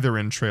 either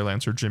in Trey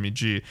Lance or Jimmy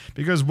G.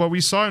 Because what we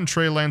saw in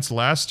Trey Lance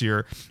last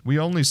year, we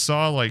only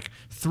saw like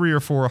 3 or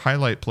 4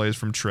 highlight plays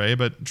from Trey,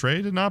 but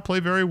Trey did not play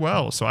very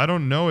well. So I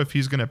don't know if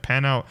he's going to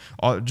pan out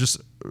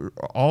just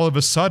all of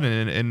a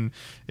sudden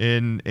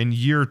in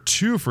year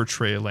 2 for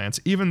Trey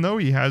Lance. Even though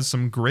he has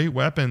some great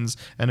weapons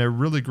and a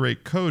really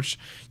great coach,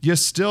 you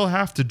still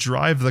have to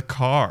drive the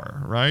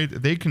car, right?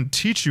 They can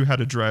teach you how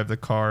to drive the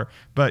car,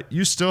 but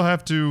you still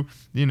have to,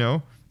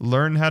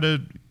 learn how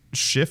to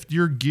shift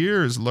your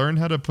gears, learn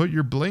how to put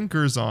your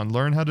blinkers on,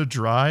 learn how to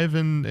drive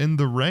in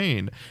the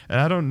rain. And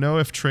I don't know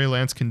if Trey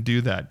Lance can do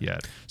that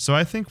yet. So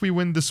I think we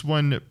win this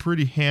one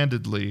pretty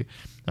handedly.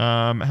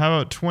 How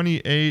about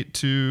 28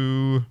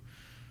 to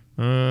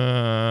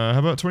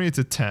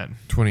 10?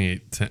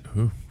 28-10.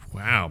 Ooh,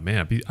 wow, man.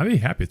 I'd be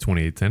happy at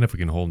 28-10 if we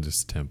can hold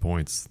just 10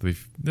 points. They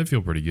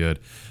feel pretty good.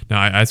 Now,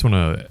 I just want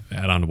to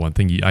add on to one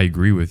thing. I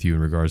agree with you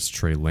in regards to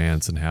Trey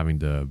Lance and having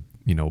to,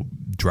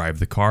 drive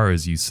the car,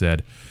 as you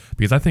said.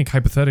 Because I think,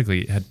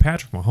 hypothetically, had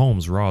Patrick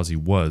Mahomes, raw as he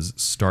was,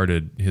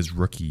 started his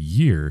rookie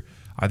year,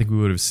 I think we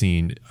would have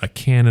seen a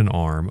cannon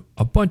arm,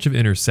 a bunch of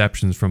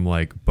interceptions from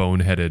like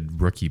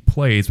boneheaded rookie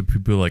plays, but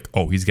people are like,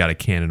 oh, he's got a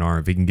cannon arm.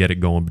 If he can get it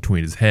going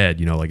between his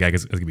head, like I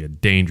guess it's going to be a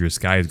dangerous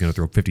guy who's going to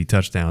throw 50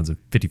 touchdowns and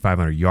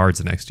 5,500 yards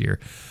the next year.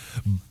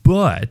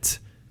 But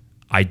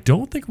I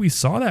don't think we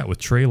saw that with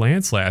Trey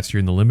Lance last year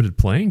in the limited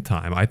playing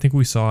time. I think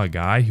we saw a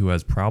guy who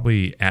has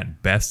probably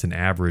at best an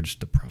average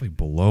to probably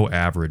below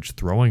average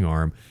throwing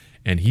arm.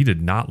 And he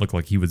did not look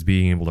like he was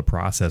being able to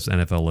process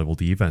NFL-level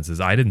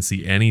defenses. I didn't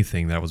see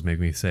anything that was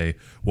making me say,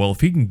 well,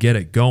 if he can get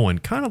it going,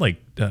 kind of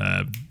like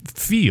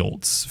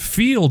Fields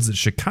at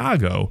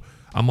Chicago,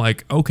 I'm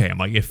like, okay. I'm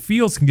like, if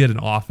Fields can get an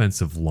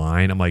offensive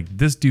line, I'm like,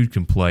 this dude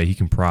can play. He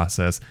can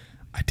process.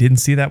 I didn't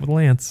see that with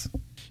Lance.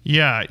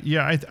 Yeah.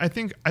 I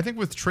think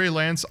with Trey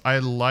Lance, I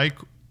like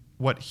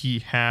what he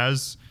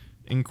has.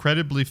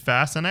 Incredibly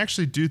fast, and I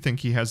actually do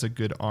think he has a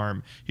good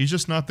arm. He's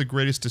just not the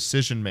greatest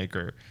decision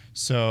maker.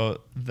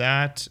 So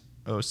that...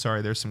 Oh,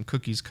 sorry, there's some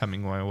cookies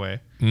coming my way.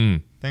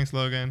 Thanks,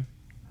 Logan.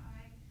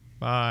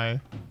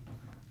 Bye.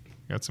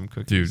 Got some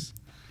cookies.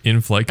 Dude,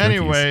 in-flight cookies.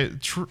 Anyway,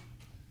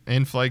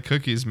 in-flight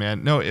cookies,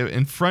 man. No,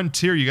 in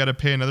Frontier, you got to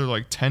pay another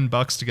like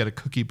 $10 to get a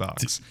cookie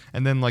box,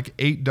 and then like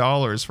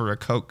 $8 for a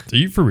Coke. Are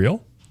you for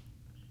real?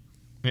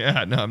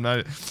 Yeah, no, I'm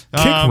not. Kick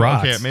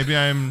rocks.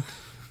 Okay,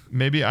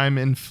 Maybe I'm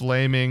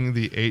inflaming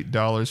the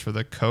 $8 for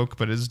the Coke,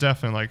 but it's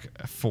definitely like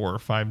 $4 or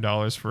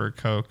 $5 for a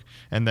Coke,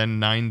 and then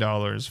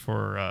 $9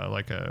 for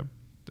like a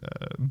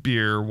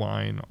beer,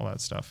 wine, all that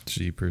stuff.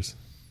 Jeepers.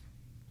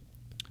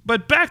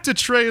 But back to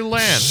Trey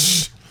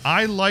Lance.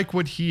 I like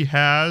what he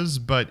has,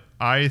 but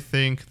I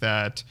think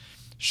that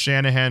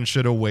Shanahan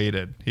should have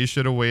waited. He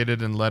should have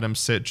waited and let him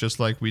sit just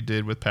like we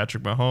did with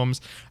Patrick Mahomes.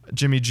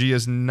 Jimmy G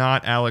is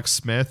not Alex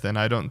Smith, and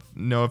I don't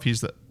know if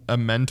he's a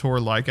mentor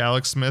like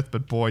Alex Smith,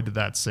 but boy, did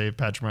that save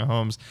Patrick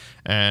Mahomes,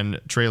 and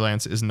Trey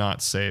Lance is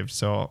not saved.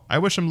 So I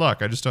wish him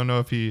luck. I just don't know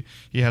if he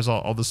has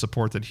all the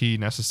support that he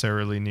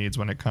necessarily needs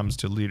when it comes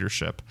to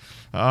leadership.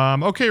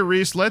 Okay,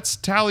 Reese, let's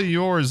tally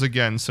yours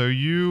again. So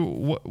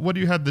what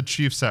do you have the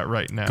Chiefs at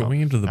right now?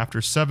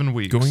 After 7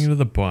 weeks. Going into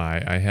the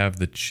bye, I have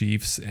the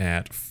Chiefs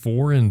at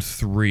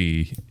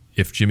 4-3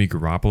 if Jimmy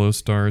Garoppolo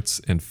starts,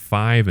 and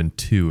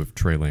 5-2 if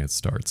Trey Lance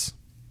starts.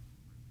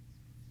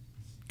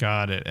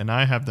 Got it. And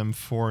I have them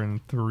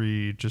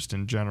 4-3 just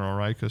in general,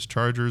 right? Because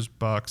Chargers,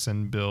 Bucks,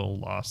 and Bill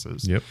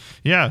losses. Yep.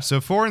 Yeah,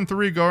 so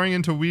 4-3 going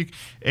into week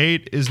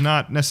 8 is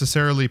not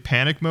necessarily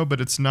panic mode,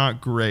 but it's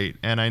not great.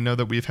 And I know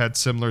that we've had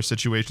similar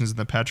situations in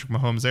the Patrick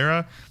Mahomes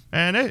era.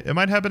 And hey, it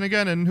might happen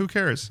again, and who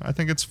cares? I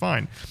think it's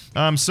fine.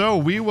 So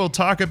we will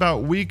talk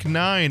about week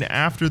 9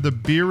 after the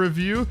beer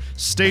review.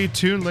 Stay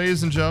tuned,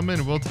 ladies and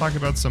gentlemen. We'll talk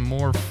about some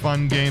more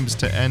fun games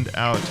to end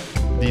out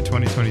the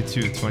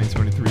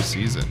 2022-2023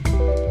 season.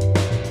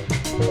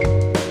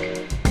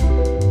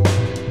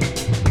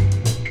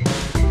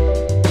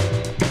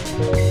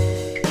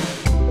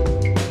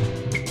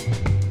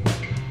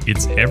 It's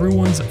It's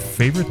everyone's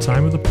favorite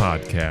time of the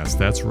podcast.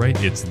 That's right,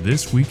 it's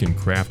This Week in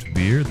Craft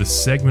Beer, the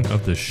segment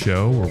of the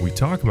show where we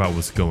talk about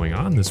what's going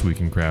on this week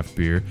in craft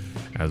beer,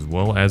 as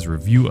well as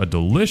review a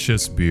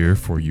delicious beer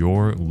for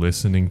your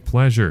listening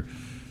pleasure.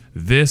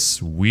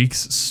 This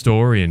week's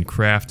story in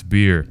craft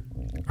beer.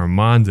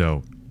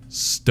 Armando,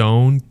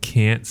 Stone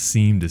can't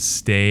seem to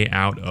stay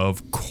out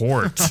of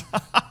court.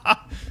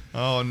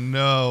 Oh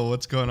no,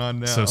 what's going on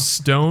now? So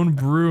Stone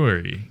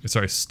Brewing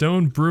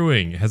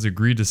has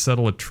agreed to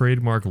settle a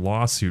trademark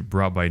lawsuit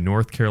brought by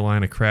North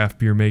Carolina craft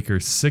beer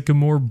maker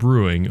Sycamore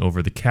Brewing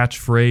over the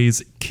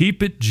catchphrase,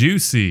 "Keep it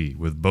juicy,"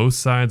 with both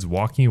sides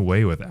walking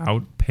away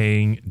without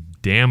paying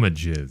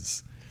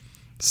damages.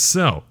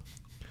 So,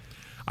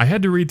 I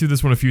had to read through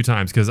this one a few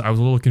times because I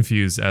was a little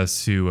confused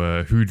as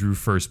to who drew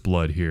first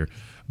blood here.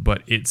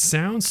 But it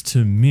sounds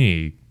to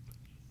me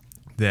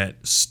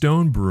that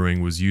Stone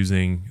Brewing was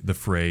using the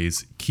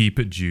phrase "keep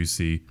it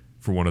juicy"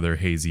 for one of their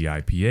hazy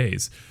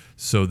IPAs.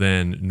 So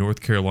then North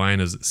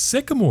Carolina's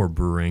Sycamore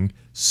Brewing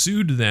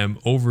sued them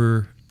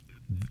over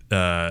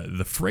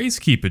the phrase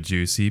 "keep it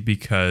juicy"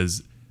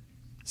 because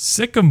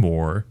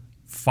Sycamore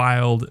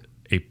filed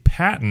a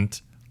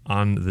patent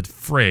on the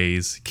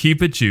phrase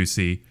 "keep it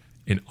juicy"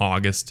 in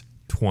August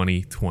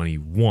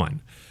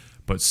 2021.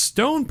 But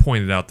Stone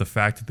pointed out the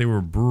fact that they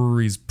were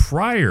breweries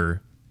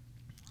prior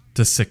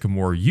to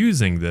Sycamore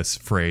using this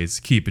phrase,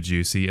 "keep it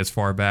juicy," as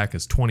far back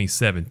as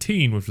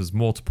 2017, which was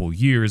multiple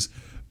years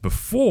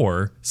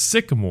before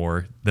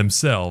Sycamore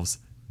themselves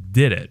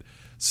did it.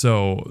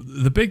 So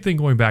the big thing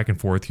going back and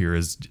forth here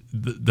is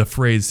the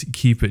phrase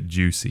 "keep it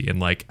juicy," and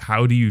like,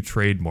 how do you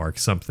trademark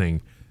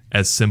something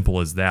as simple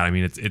as that? I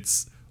mean,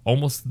 it's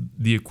almost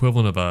the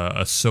equivalent of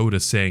a soda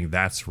saying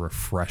 "that's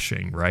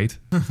refreshing," right?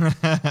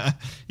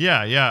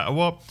 Yeah.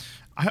 Well,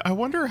 I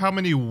wonder how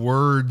many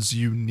words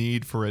you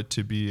need for it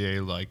to be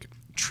a like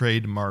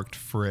trademarked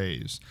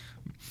phrase.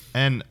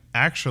 And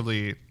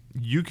actually,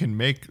 you can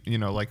make,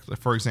 like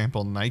for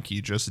example,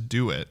 Nike Just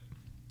Do It.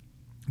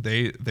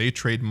 They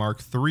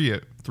trademark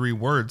three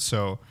words,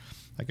 so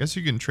I guess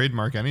you can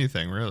trademark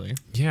anything, really.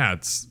 Yeah,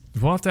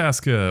 we'll have to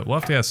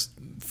ask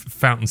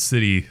Fountain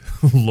City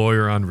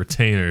lawyer on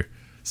retainer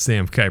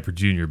Sam Kuiper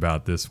Jr.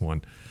 about this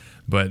one.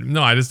 But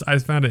no, I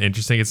found it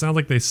interesting. It sounds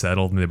like they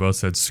settled and they both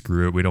said,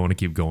 screw it, we don't want to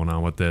keep going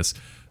on with this.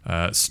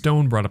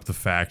 Stone brought up the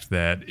fact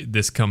that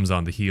this comes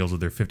on the heels of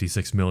their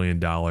 $56 million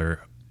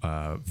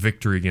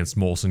victory against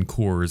Molson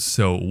Coors.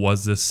 So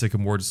was this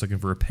Sycamore just looking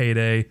for a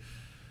payday?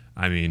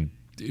 I mean,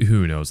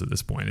 who knows at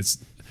this point?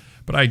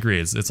 But I agree.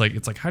 It's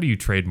like how do you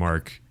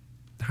trademark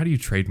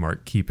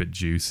 "keep it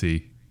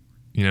juicy"?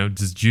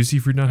 Does Juicy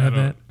Fruit not have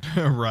that?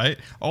 Right.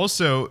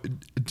 Also,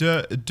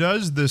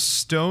 does the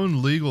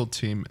Stone legal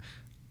team,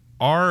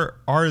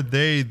 are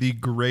they the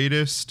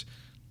greatest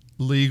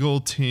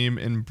legal team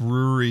in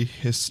brewery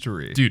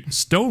history? Dude,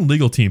 Stone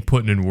legal team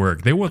putting in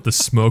work. They want the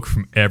smoke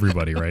from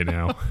everybody right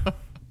now.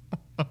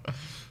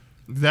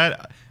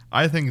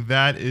 I think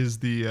that is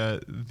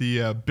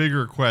the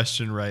bigger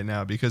question right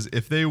now, because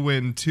if they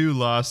win 2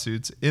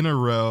 lawsuits in a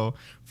row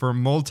for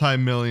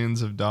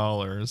multi-millions of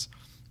dollars,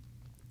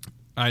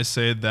 I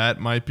say that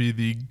might be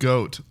the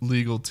GOAT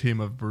legal team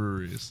of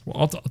breweries. Well,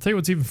 I'll tell you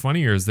what's even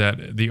funnier is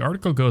that the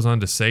article goes on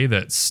to say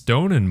that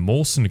Stone and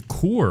Molson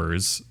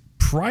Coors,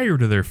 prior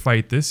to their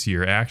fight this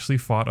year, actually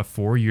fought a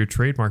 4-year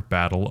trademark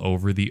battle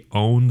over the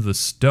Own the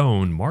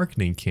Stone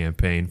marketing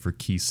campaign for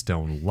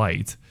Keystone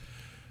Light.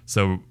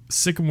 So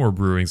Sycamore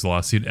Brewing's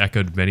lawsuit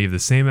echoed many of the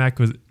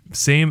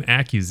same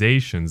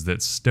accusations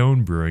that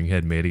Stone Brewing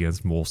had made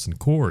against Molson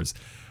Coors.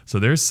 So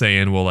they're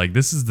saying, well, like,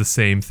 this is the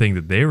same thing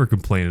that they were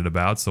complaining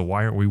about, so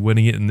why aren't we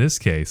winning it in this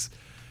case?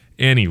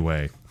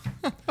 Anyway.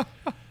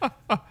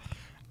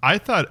 I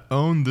thought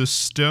Own the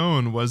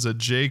Stone was a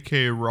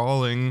J.K.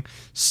 Rowling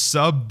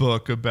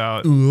sub-book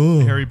about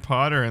Harry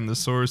Potter and the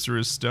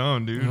Sorcerer's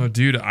Stone, dude. Oh,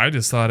 dude, I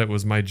just thought it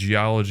was my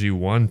Geology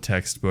 1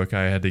 textbook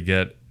I had to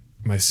get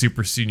my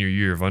super senior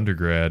year of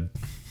undergrad.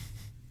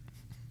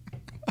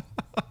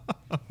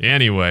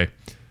 Anyway.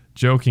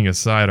 Joking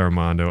aside,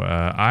 Armando,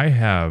 I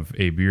have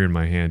a beer in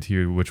my hand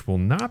here which will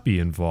not be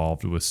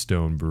involved with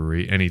Stone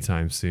Brewery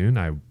anytime soon.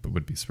 I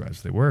would be surprised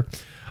if they were.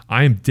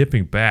 I am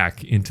dipping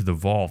back into the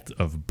vault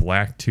of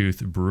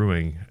Blacktooth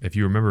Brewing. If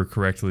you remember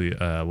correctly,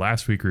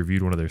 last week we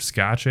reviewed one of their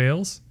Scotch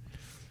ales.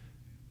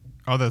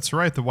 Oh, that's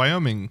right, the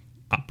Wyoming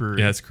brewery.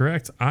 Yeah, that's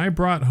correct. I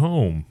brought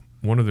home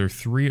one of their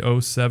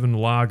 307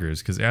 lagers,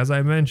 because as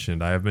I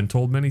mentioned, I have been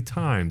told many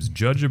times,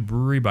 judge a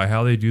brewery by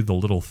how they do the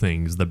little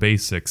things, the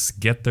basics,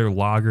 get their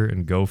lager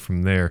and go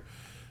from there.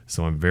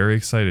 So I'm very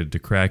excited to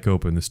crack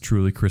open this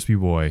truly crispy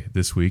boy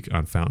this week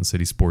on Fountain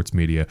City Sports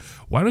Media.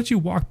 Why don't you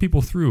walk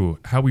people through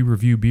how we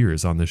review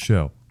beers on this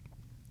show?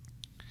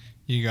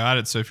 You got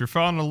it. So if you're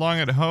following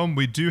along at home,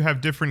 we do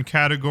have different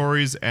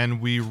categories,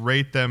 and we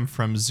rate them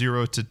from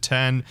 0 to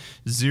 10,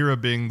 0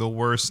 being the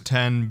worst,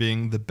 10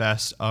 being the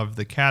best of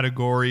the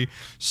category,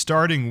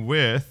 starting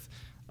with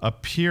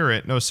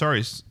appearance. No,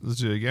 sorry,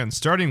 let's do it again.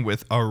 Starting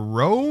with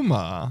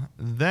aroma,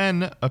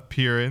 then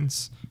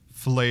appearance,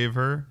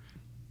 flavor,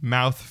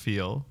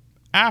 mouthfeel,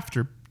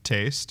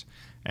 taste,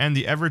 and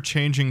the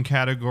ever-changing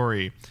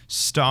category,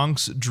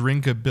 Stonk's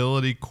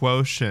drinkability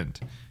quotient.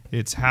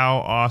 It's how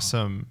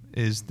awesome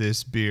is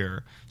this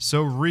beer.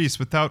 So Reese,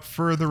 without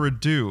further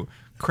ado,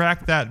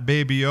 crack that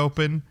baby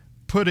open,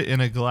 put it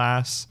in a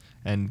glass,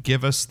 and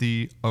give us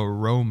the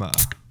aroma.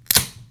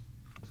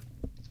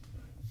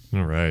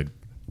 All right.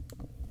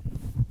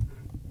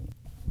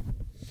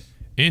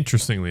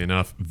 Interestingly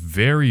enough,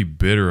 very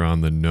bitter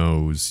on the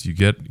nose. You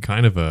get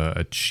kind of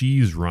a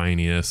cheese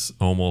rininess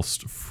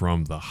almost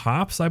from the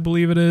hops, I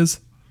believe it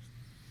is.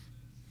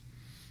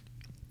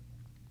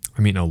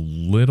 I mean, a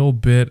little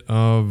bit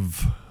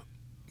of,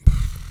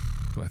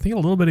 I think a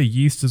little bit of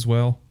yeast as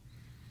well.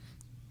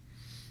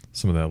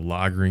 Some of that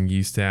lagering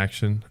yeast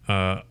action.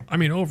 I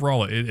mean,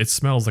 overall, it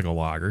smells like a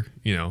lager,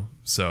 you know.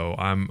 So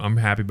I'm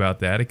happy about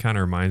that. It kind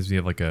of reminds me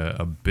of like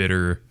a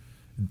bitter,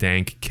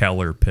 dank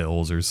Keller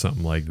Pils or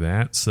something like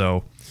that.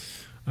 So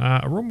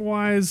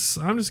aroma-wise,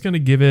 I'm just going to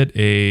give it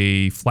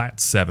a flat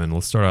 7.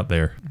 Let's start out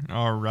there.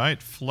 All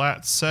right,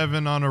 flat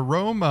 7 on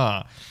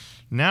aroma.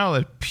 Now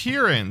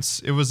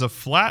appearance, it was a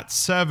flat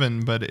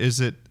 7, but does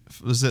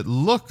it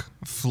look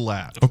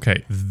flat?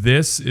 Okay,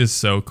 this is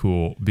so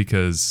cool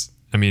because,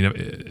 I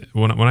mean,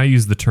 when I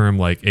use the term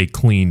like a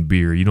clean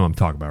beer, you know what I'm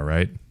talking about,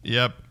 right?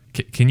 Yep.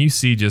 Can you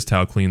see just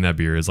how clean that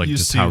beer is? Like, you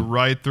just see how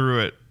right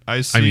through it.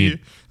 I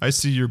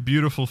see your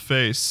beautiful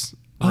face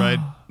right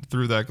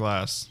through that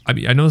glass. I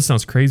mean, I know this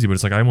sounds crazy, but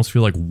it's like I almost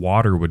feel like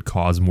water would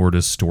cause more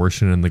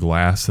distortion in the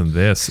glass than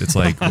this. It's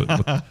like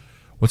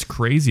what's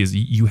crazy is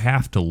you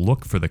have to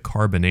look for the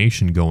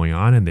carbonation going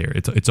on in there.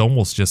 It's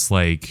almost just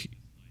like,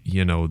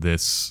 you know,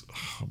 this.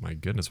 Oh my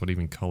goodness, what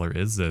even color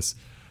is this?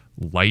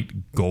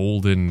 Light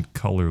golden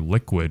color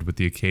liquid with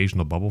the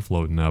occasional bubble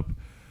floating up.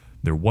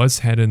 There was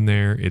head in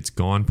there. It's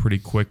gone pretty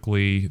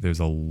quickly. There's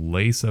a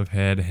lace of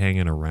head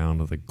hanging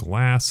around the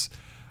glass.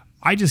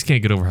 I just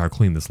can't get over how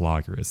clean this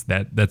lager is.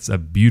 That's a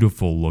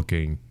beautiful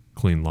looking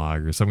clean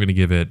lager. So I'm going to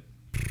give it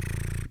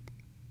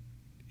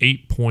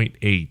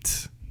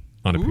 8.8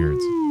 on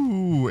appearance.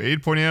 Ooh,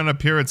 8.8 on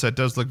appearance. That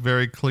does look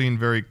very clean,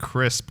 very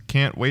crisp.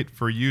 Can't wait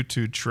for you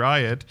to try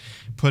it.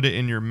 Put it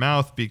in your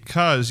mouth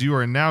because you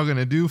are now going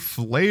to do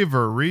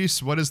flavor.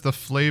 Reese, what is the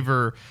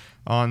flavor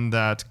on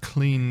that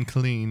clean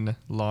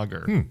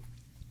lager?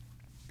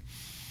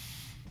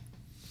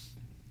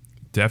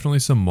 Definitely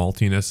some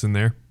maltiness in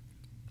there.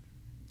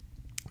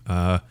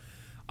 I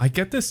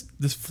get this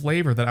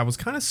flavor that I was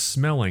kind of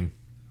smelling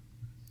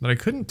that I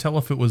couldn't tell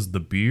if it was the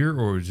beer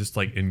or it was just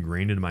like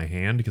ingrained in my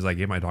hand because I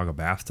gave my dog a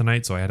bath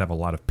tonight, so I had to have a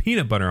lot of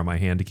peanut butter on my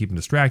hand to keep him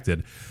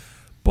distracted.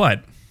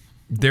 But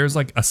there's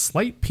like a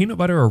slight peanut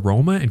butter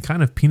aroma and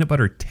kind of peanut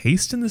butter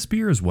taste in this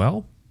beer as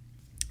well.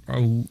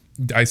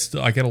 I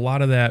get a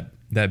lot of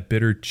that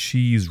bitter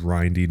cheese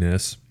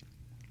rindiness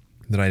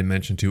that I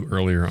mentioned to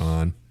earlier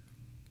on.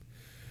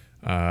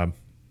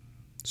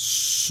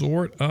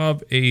 Sort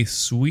of a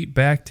sweet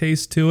back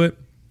taste to it.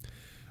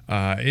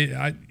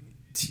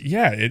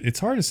 It's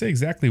hard to say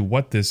exactly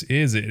what this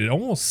is. It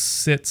almost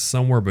sits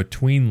somewhere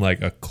between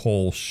like a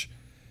Kolsch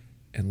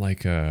and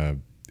like a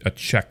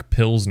Czech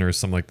Pilsner or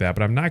something like that.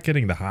 But I'm not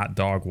getting the hot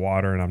dog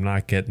water and I'm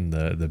not getting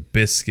the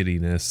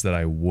biscuitiness that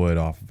I would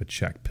off of a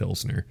Czech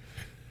Pilsner.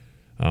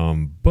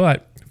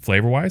 But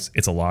flavor-wise,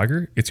 it's a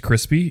lager. It's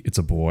crispy. It's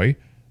a boy.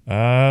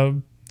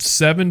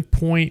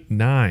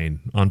 7.9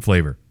 on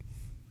flavor.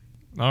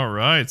 All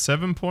right,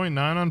 7.9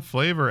 on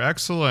flavor.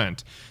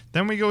 Excellent.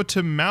 Then we go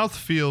to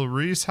mouthfeel.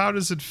 Reese, how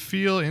does it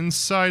feel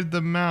inside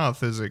the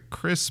mouth? Is it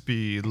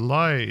crispy,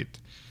 light,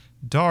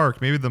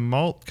 dark? Maybe the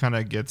malt kind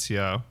of gets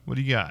you. What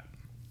do you got?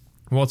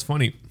 Well, it's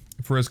funny.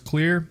 For as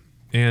clear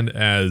and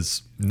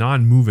as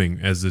non-moving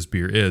as this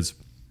beer is,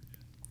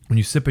 when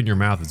you sip in your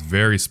mouth, it's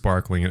very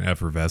sparkling and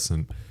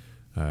effervescent.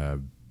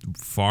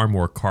 Far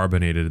more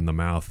carbonated in the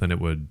mouth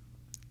than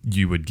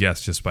you would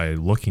guess just by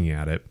looking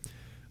at it.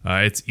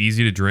 It's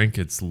easy to drink.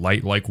 It's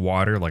light like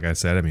water. Like I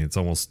said, I mean, it's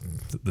almost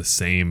the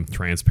same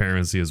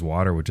transparency as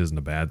water, which isn't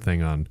a bad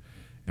thing on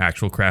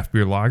actual craft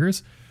beer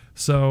lagers.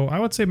 So I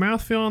would say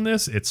mouthfeel on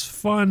this, it's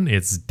fun.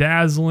 It's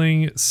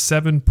dazzling.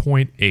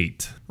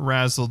 7.8.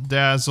 Razzle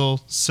dazzle,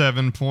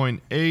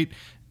 7.8.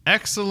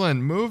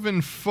 Excellent.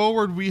 Moving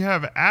forward, we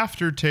have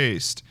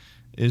aftertaste.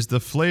 Is the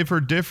flavor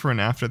different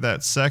after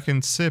that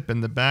second sip in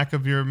the back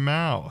of your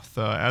mouth?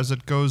 As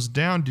it goes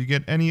down, do you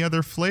get any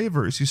other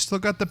flavors? You still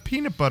got the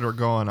peanut butter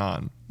going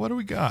on. What do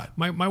we got?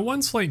 My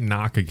one slight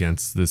knock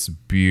against this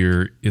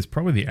beer is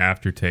probably the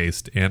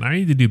aftertaste, and I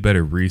need to do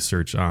better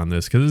research on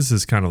this because this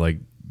is kind of like,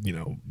 you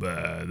know,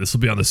 this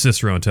will be on the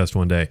Cicerone test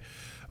one day.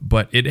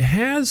 But it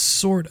has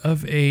sort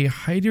of a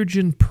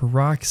hydrogen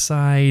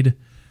peroxide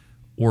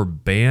or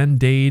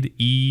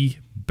Band-Aid-y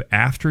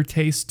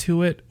aftertaste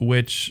to it,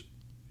 which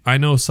I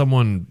know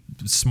someone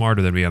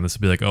smarter than me on this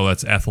would be like, oh,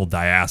 that's ethyl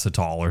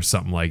diacetyl or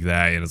something like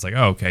that. And it's like,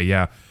 oh, okay,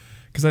 yeah.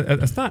 Because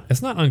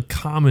it's not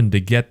uncommon to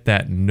get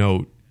that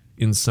note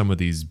in some of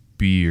these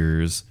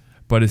beers,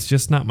 but it's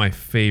just not my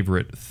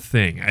favorite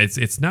thing.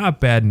 It's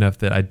not bad enough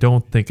that I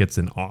don't think it's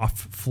an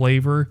off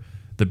flavor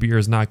the beer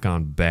has not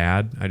gone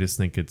bad. I just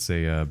think it's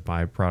a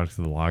byproduct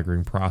of the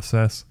lagering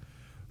process.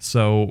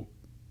 So,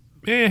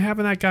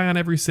 having that guy on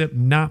every sip,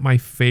 not my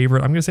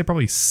favorite. I'm going to say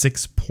probably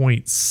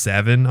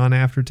 6.7 on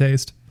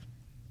aftertaste.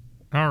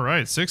 All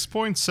right,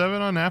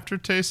 6.7 on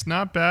aftertaste,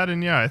 not bad.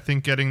 And yeah, I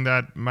think getting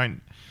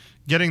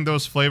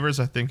those flavors,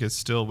 I think is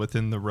still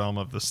within the realm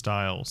of the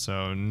style.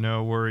 So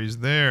no worries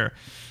there.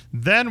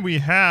 Then we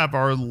have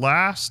our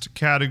last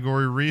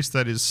category, Reese,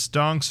 that is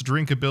Stonk's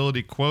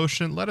drinkability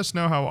quotient. Let us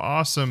know how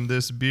awesome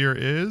this beer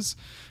is.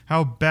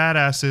 How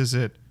badass is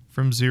it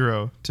from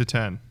 0 to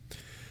 10?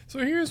 So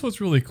here's what's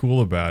really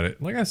cool about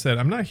it. Like I said,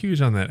 I'm not huge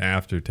on that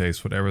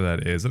aftertaste, whatever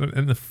that is.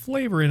 And the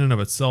flavor in and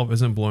of itself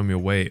isn't blowing me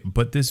away.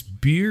 But this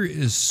beer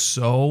is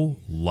so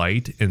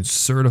light and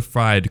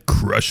certified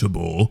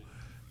crushable.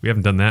 We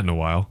haven't done that in a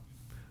while.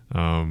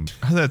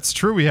 That's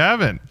true, we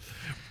haven't.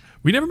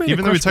 We never made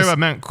Even though we talk about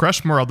Mount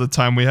Crushmore all the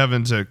time, we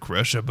haven't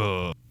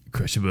crushable.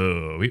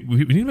 Crushable. We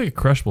need to make a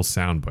crushable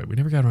soundbite. We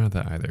never got around to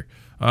that either.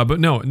 But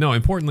no,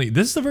 importantly,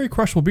 this is a very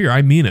crushable beer.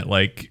 I mean it.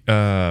 Like,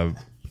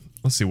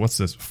 let's see, what's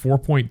this?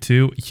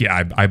 4.2?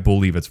 Yeah, I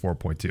believe it's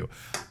 4.2.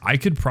 I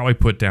could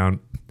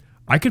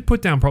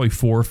put down probably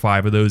 4 or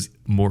 5 of those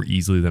more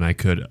easily than I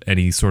could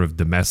any sort of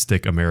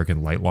domestic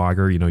American light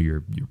lager,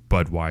 your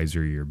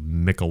Budweiser, your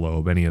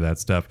Michelob, any of that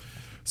stuff.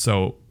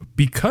 So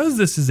because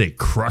this is a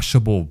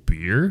crushable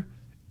beer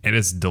and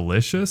it's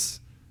delicious,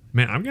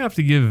 man, I'm going to have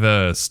to give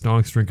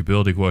Stonk's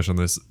drinkability quotient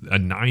on this a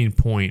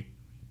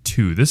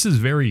 9.2. This is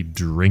very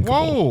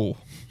drinkable.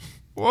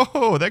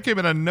 Whoa, that came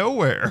out of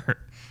nowhere.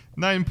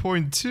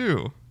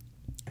 9.2.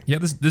 Yeah,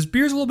 this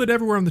beer's a little bit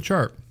everywhere on the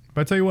chart.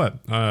 But I tell you what,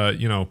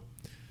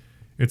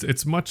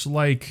 it's much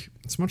like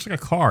a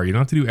car. You don't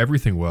have to do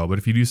everything well, but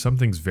if you do some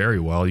things very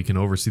well, you can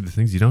oversee the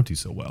things you don't do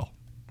so well.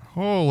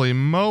 Holy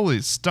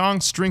moly,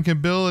 Stonk's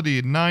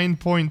drinkability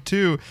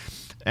 9.2.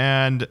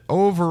 And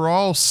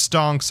overall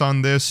stonks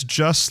on this,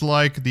 just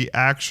like the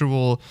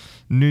actual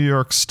New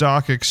York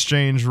Stock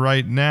Exchange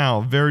right now.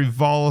 Very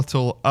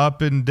volatile,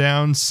 up and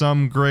down,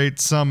 some great,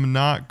 some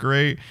not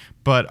great,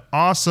 but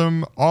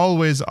awesome,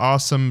 always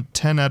awesome,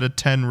 10 out of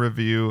 10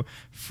 review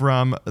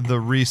from the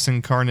Reese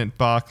Incarnate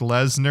Bach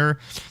Lesnar.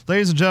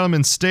 Ladies and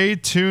gentlemen, stay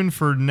tuned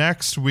for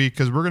next week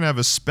because we're going to have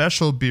a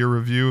special beer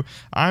review.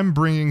 I'm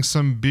bringing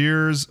some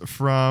beers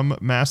from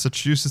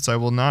Massachusetts. I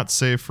will not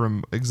say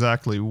from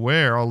exactly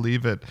where. I'll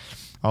leave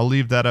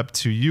that up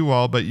to you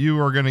all, but you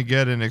are going to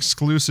get an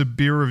exclusive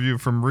beer review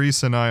from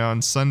Reese and I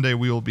on Sunday.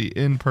 We will be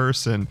in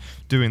person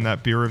doing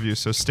that beer review,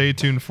 so stay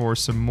tuned for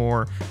some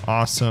more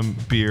awesome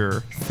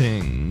beer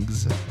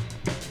things.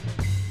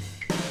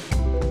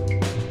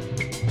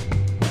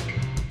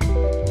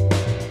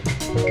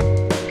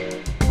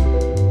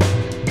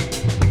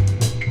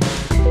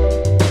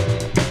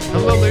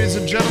 Hello, ladies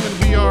and gentlemen.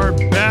 We are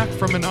back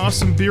from an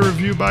awesome beer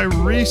review by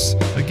Reese.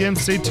 Again,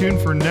 stay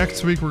tuned for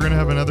next week. We're going to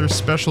have another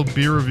special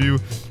beer review.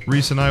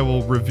 Reese and I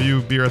will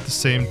review beer at the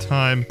same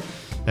time,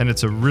 and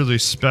it's a really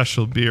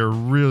special beer,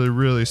 really,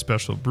 really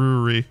special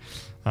brewery.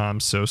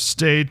 So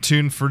stay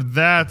tuned for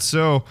that.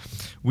 So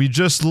we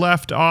just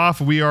left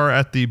off. We are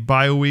at the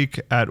bye week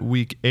at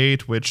week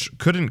 8, which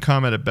couldn't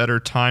come at a better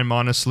time,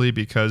 honestly,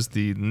 because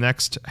the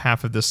next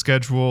half of the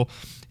schedule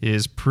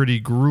is pretty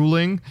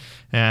grueling,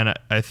 and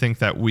I think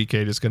that week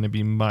 8 is going to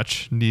be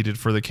much needed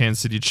for the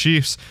Kansas City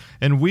Chiefs.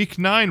 In week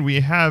 9, we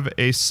have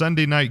a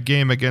Sunday night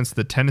game against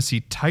the Tennessee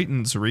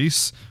Titans.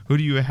 Reese, who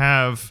do you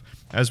have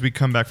as we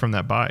come back from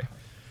that bye?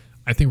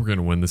 I think we're going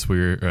to win this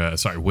week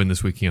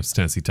against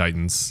Tennessee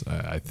Titans.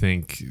 I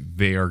think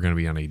they are going to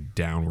be on a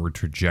downward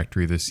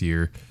trajectory this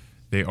year.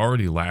 They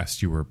already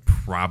last year were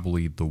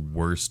probably the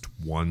worst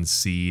 1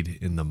 seed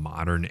in the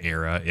modern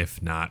era,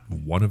 if not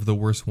one of the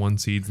worst 1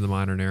 seeds in the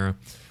modern era.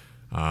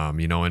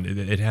 And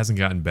it hasn't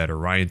gotten better.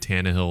 Ryan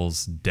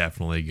Tannehill's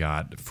definitely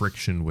got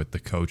friction with the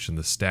coach and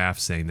the staff,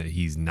 saying that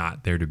he's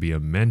not there to be a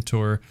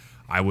mentor.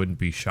 I wouldn't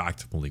be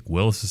shocked if Malik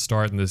Willis is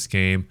starting this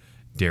game.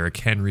 Derrick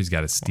Henry's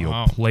got a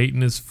steel plate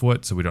in his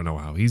foot, so we don't know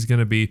how he's going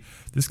to be.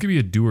 This could be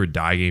a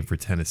do-or-die game for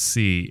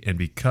Tennessee, and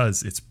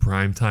because it's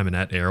prime time and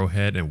at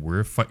Arrowhead, and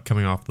we're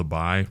coming off the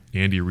bye,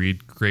 Andy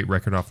Reid, great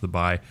record off the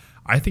bye,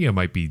 I think it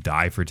might be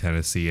die for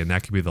Tennessee, and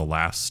that could be the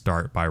last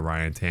start by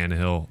Ryan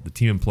Tannehill. The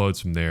team implodes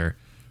from there.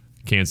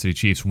 Kansas City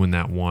Chiefs win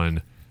that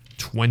one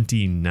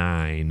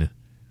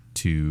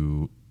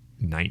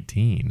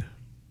 29-19.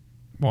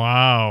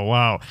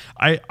 Wow.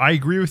 I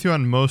agree with you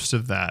on most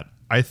of that.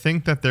 I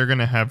think that they're going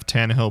to have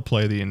Tannehill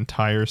play the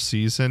entire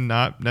season,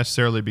 not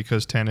necessarily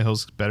because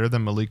Tannehill's better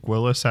than Malik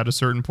Willis at a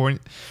certain point,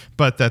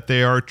 but that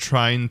they are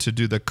trying to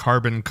do the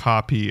carbon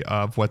copy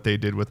of what they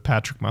did with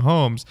Patrick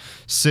Mahomes,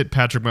 sit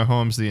Patrick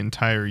Mahomes the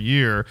entire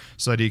year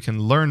so that he can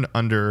learn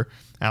under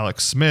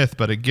Alex Smith.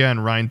 But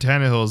again, Ryan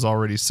Tannehill has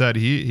already said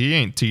he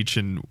ain't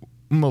teaching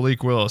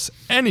Malik Willis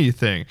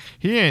anything.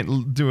 He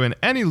ain't doing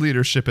any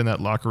leadership in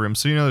that locker room,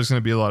 so there's going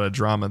to be a lot of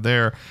drama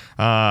there.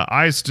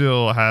 I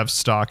still have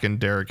stock in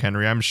Derrick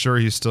Henry. I'm sure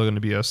he's still going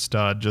to be a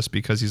stud just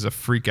because he's a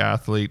freak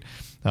athlete.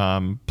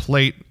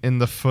 Plate in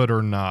the foot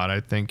or not,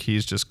 I think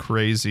he's just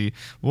crazy.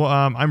 Well,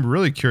 I'm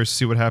really curious to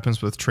see what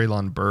happens with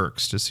Treylon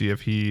Burks, to see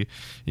if he,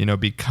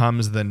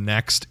 becomes the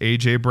next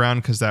AJ Brown,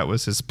 because that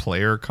was his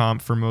player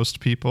comp for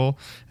most people,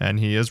 and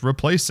he is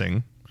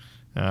replacing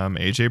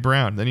AJ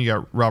Brown. Then you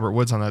got Robert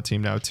Woods on that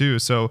team now too.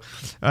 So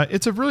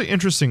it's a really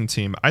interesting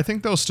team. I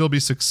think they'll still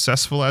be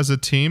successful as a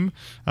team.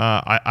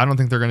 I don't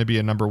think they're going to be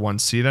a number 1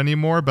 seed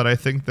anymore, but I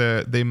think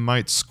that they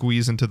might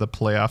squeeze into the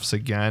playoffs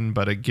again.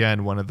 But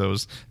again, one of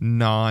those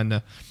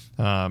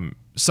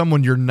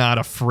someone you're not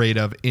afraid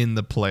of in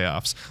the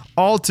playoffs.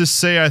 All to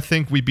say, I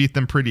think we beat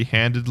them pretty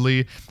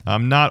handedly,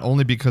 not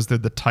only because they're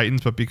the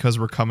Titans, but because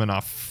we're coming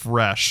off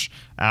fresh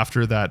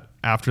after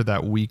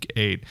that week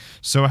 8.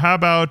 So how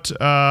about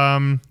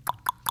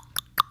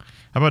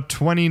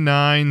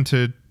 29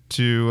 to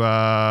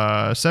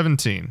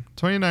 17?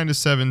 29 to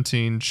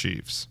 17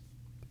 Chiefs.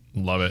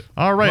 Love it.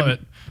 All right. Love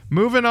it.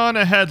 Moving on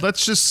ahead,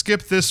 let's just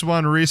skip this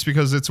one, Reese,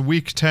 because it's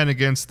week 10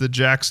 against the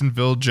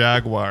Jacksonville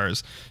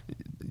Jaguars.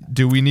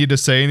 Do we need to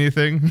say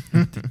anything?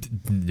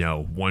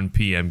 No, 1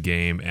 p.m.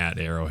 game at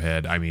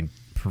Arrowhead. I mean,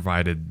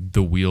 provided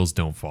the wheels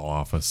don't fall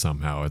off us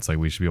somehow, it's like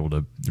we should be able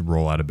to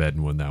roll out of bed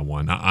and win that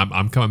one.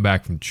 I'm coming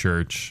back from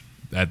church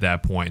at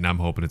that point, and I'm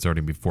hoping it's already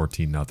going to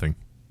be 14-0.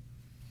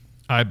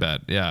 I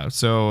bet, yeah.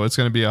 So it's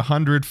going to be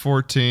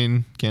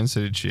 114 Kansas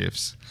City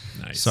Chiefs.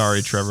 Nice.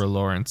 Sorry, Trevor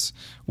Lawrence.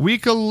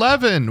 Week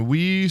 11,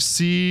 we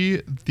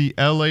see the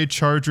LA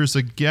Chargers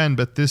again,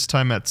 but this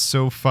time at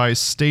SoFi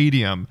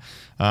Stadium.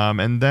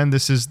 And then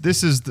this is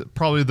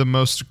probably the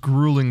most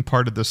grueling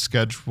part of the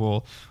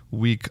schedule,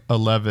 week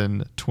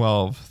 11,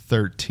 12,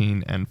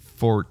 13, and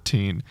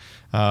 14.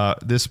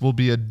 This will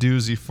be a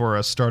doozy for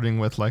us, starting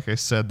with, like I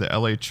said, the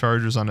LA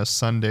Chargers on a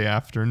Sunday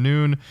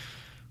afternoon.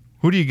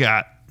 Who do you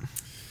got?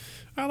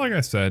 Like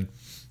I said,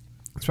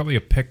 it's probably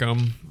a pick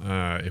 'em.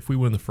 If we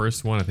win the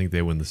first one, I think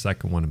they win the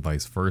second one and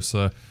vice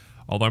versa.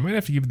 Although I might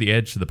have to give the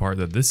edge to the part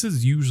that this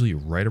is usually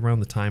right around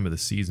the time of the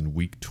season,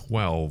 week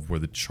 12, where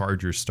the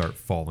Chargers start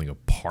falling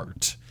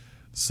apart.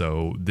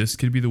 So this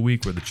could be the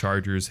week where the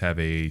Chargers have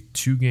a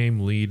 2-game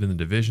lead in the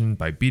division.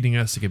 By beating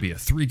us, it could be a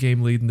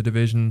 3-game lead in the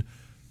division.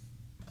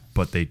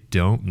 But they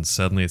don't, and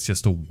suddenly it's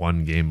just a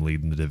 1-game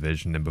lead in the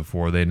division. And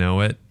before they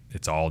know it,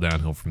 it's all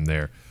downhill from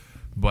there.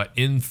 But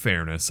in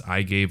fairness,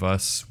 I gave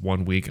us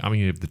 1 week. I'm going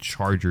to give the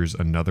Chargers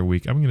another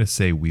week. I'm going to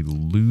say we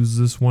lose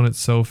this one at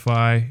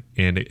SoFi.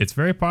 And it's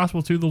very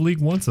possible, too, the league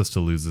wants us to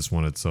lose this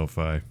one at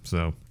SoFi.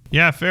 So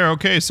yeah, fair.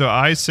 Okay, so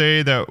I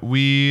say that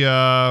we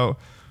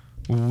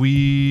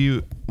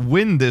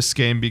win this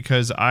game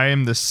because I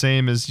am the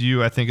same as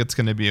you. I think it's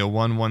going to be a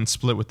 1-1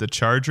 split with the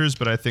Chargers,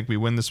 but I think we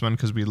win this one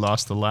because we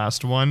lost the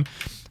last one.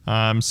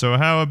 So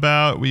how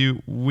about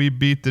we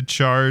beat the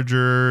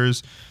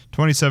Chargers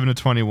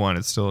 27-21.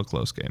 It's still a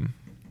close game.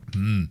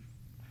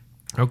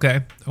 Okay.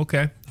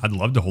 I'd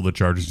love to hold the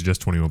Chargers to just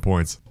 21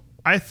 points.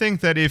 I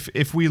think that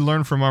if we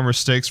learn from our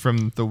mistakes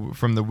from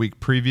the week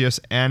previous,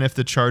 and if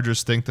the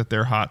Chargers think that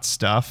they're hot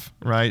stuff,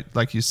 right?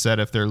 Like you said,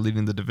 if they're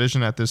leading the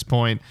division at this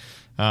point,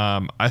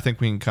 I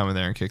think we can come in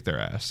there and kick their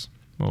ass.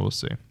 Well, we'll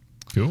see.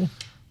 Cool.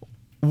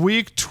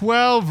 Week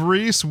 12,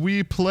 Reese,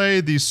 we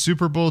play the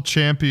Super Bowl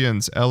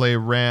champions, LA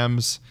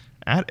Rams,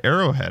 at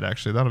Arrowhead,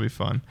 actually. That'll be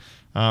fun.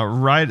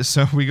 Right,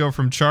 so we go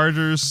from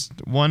Chargers,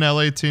 one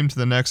LA team, to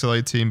the next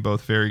LA team,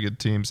 both very good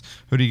teams.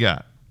 Who do you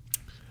got?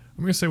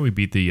 I'm going to say we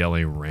beat the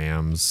LA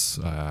Rams.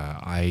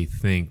 I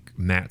think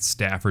Matt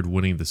Stafford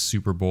winning the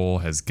Super Bowl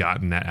has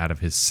gotten that out of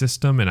his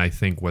system, and I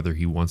think whether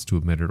he wants to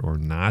admit it or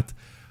not,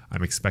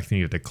 I'm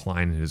expecting a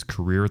decline in his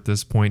career at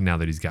this point now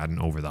that he's gotten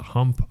over the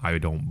hump. I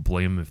don't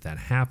blame him if that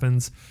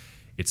happens.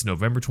 It's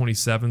November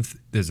 27th.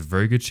 There's a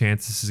very good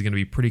chance this is going to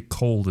be pretty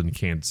cold in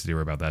Kansas City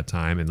about that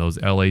time, and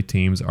those LA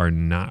teams are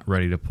not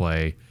ready to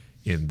play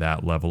in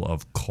that level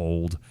of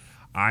cold.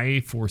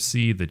 I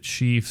foresee the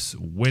Chiefs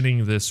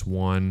winning this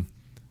one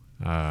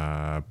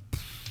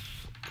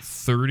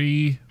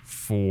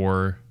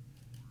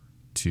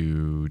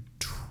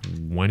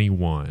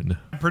 34-21.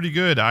 Pretty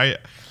good. I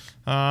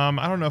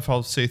don't know if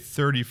I'll say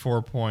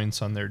 34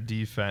 points on their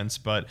defense,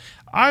 but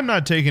I'm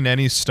not taking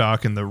any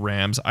stock in the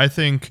Rams. I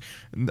think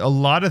a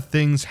lot of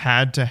things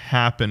had to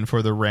happen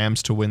for the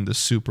Rams to win the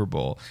Super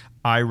Bowl.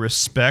 I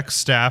respect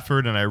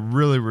Stafford, and I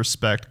really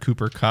respect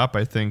Cooper Kupp.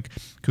 I think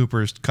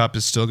Cooper Kupp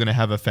is still going to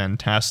have a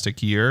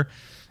fantastic year.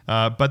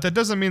 But that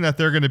doesn't mean that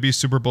they're going to be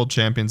Super Bowl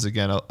champions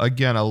again.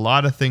 Again, a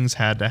lot of things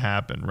had to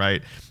happen,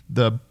 right?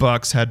 The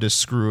Bucs had to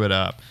screw it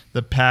up.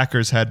 The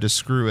Packers had to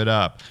screw it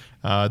up.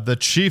 The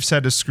Chiefs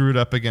had to screw it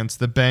up against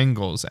the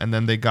Bengals, and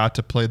then they got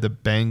to play the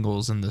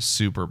Bengals in the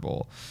Super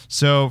Bowl.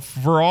 So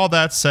for all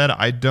that said,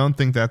 I don't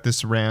think that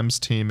this Rams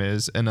team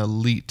is an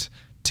elite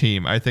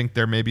team. I think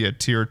they're maybe a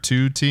tier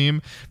 2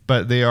 team,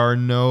 but they are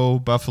no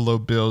Buffalo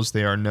Bills.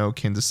 They are no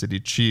Kansas City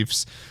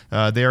Chiefs.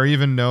 They are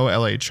even no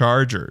LA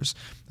Chargers.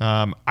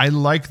 I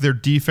like their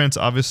defense.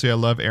 Obviously, I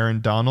love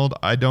Aaron Donald.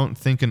 I don't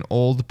think an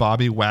old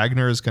Bobby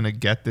Wagner is going to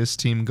get this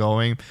team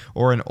going,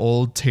 or an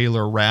old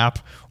Taylor Rapp,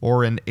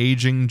 or an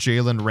aging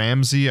Jalen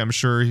Ramsey. I'm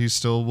sure he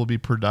still will be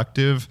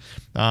productive,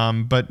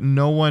 but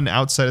no one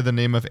outside of the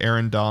name of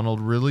Aaron Donald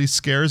really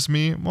scares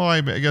me. Well, I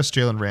guess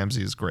Jalen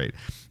Ramsey is great,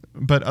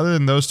 but other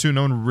than those two,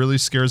 no one really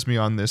scares me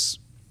on this,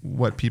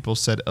 what people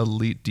said,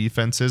 elite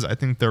defenses. I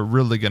think they're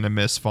really going to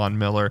miss Von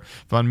Miller.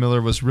 Von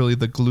Miller was really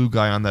the glue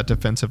guy on that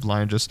defensive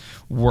line, just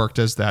worked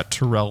as that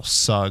Terrell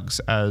Suggs,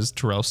 as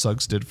Terrell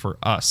Suggs did for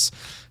us.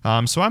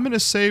 So I'm going to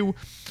say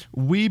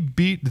we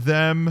beat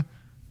them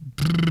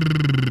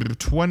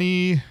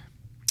 20.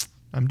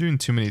 I'm doing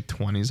too many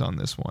 20s on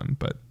this one,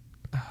 but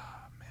man,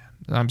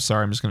 I'm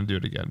sorry. I'm just going to do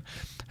it again.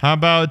 How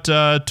about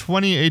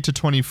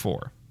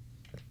 28-24?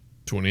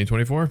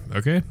 28-24.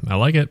 Okay, I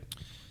like it.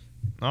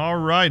 All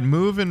right,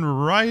 moving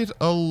right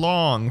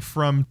along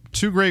from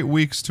 2 great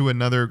weeks to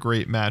another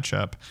great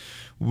matchup.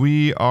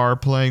 We are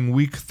playing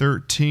Week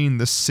 13,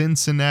 the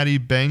Cincinnati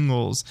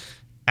Bengals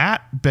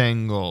at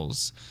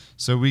Bengals.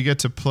 So we get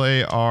to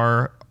play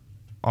our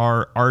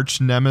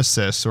arch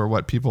nemesis, or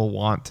what people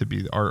want to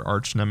be our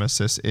arch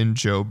nemesis, in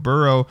Joe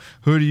Burrow.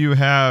 Who do you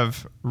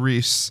have,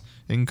 Reese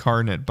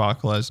Incarnate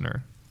Brock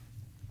Lesnar?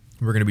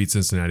 We're going to beat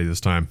Cincinnati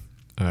this time.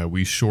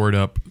 We shored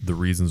up the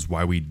reasons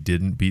why we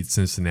didn't beat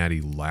Cincinnati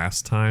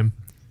last time,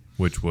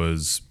 which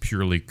was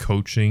purely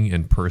coaching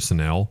and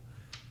personnel,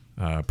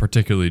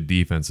 particularly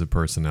defensive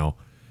personnel.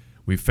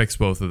 We fixed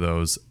both of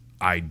those.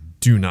 I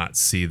do not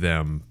see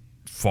them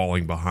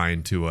falling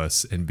behind to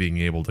us and being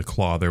able to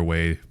claw their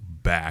way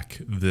back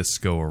this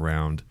go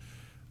around.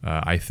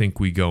 I think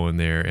we go in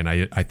there, and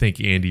I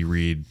think Andy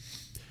Reid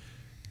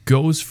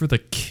goes for the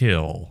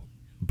kill,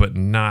 but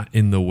not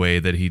in the way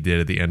that he did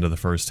at the end of the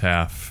first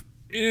half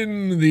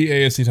in the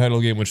AFC title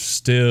game, which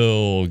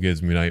still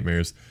gives me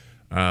nightmares.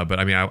 But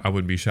I mean, I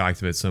wouldn't be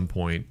shocked if at some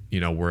point,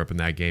 we're up in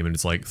that game and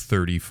it's like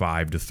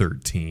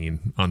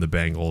 35-13 on the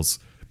Bengals.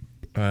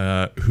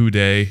 Who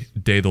day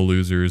the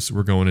losers.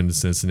 We're going into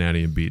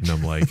Cincinnati and beating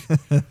them like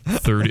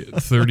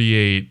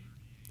 38-20.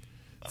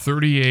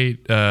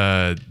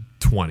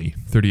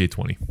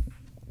 38-20.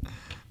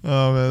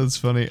 Oh man, that's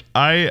funny.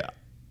 I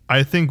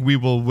think we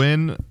will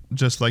win,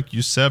 just like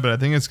you said, but I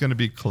think it's going to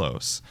be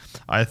close.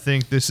 I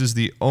think this is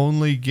the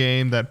only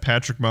game that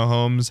Patrick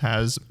Mahomes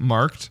has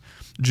marked,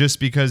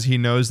 just because he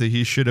knows that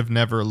he should have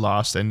never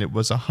lost, and it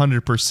was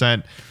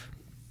 100%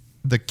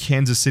 the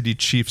Kansas City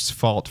Chiefs'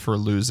 fault for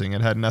losing. It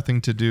had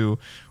nothing to do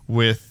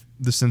with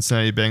the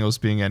Cincinnati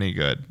Bengals being any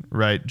good,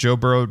 right? Joe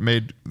Burrow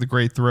made the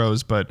great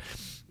throws, but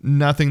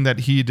nothing that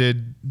he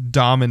did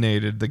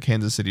dominated the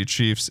Kansas City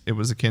Chiefs. It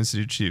was the Kansas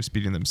City Chiefs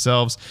beating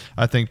themselves.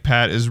 I think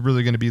Pat is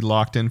really going to be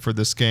locked in for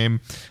this game.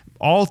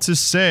 All to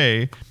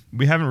say,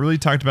 we haven't really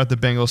talked about the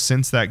Bengals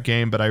since that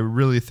game, but I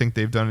really think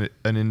they've done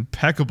an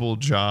impeccable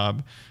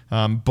job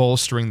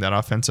bolstering that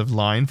offensive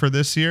line for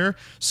this year.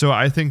 So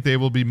I think they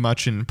will be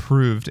much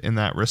improved in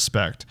that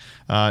respect.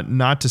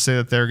 Not to say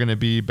that they're going to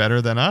be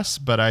better than us,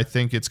 but I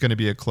think it's going to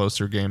be a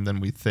closer game than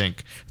we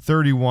think.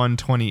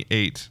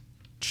 31-28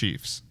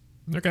 Chiefs.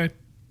 Okay.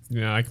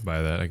 Yeah, I can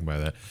buy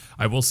that.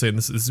 I will say, and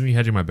this is me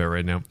hedging my bet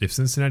right now, if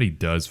Cincinnati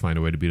does find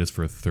a way to beat us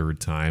for a third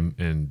time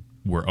and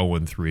we're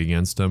 0-3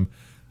 against them,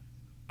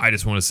 I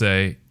just want to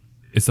say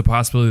it's the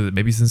possibility that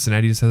maybe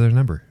Cincinnati just has their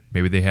number.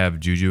 Maybe they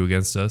have Juju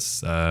against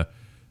us. I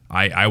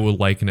will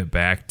liken it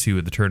back to,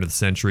 at the turn of the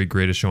century,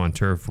 greatest show on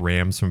turf,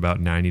 Rams from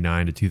about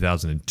 99 to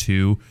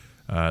 2002.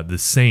 The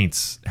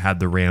Saints had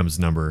the Rams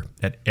number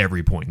at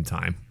every point in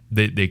time.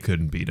 They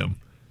couldn't beat them.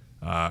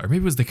 Or maybe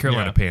it was the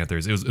Carolina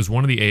Panthers. It was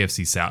one of the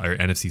AFC South or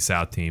NFC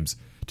South teams.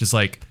 Just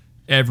like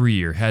every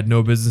year, had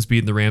no business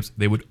beating the Rams.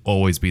 They would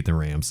always beat the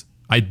Rams.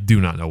 I do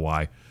not know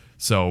why.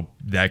 So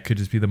that could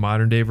just be the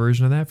modern day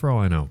version of that, for all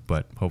I know.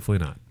 But hopefully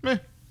not.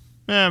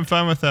 Yeah, I'm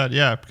fine with that.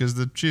 Yeah, because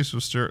the Chiefs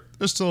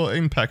they're still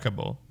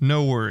impeccable.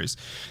 No worries.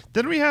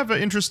 Then we have an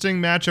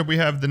interesting matchup. We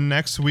have the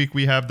next week.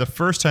 We have the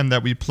first time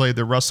that we play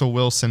the Russell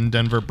Wilson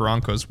Denver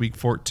Broncos, Week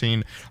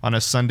 14 on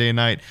a Sunday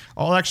night.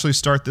 I'll actually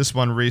start this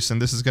one, Reese,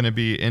 and this is going to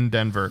be in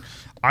Denver.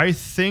 I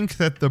think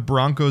that the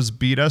Broncos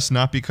beat us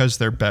not because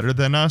they're better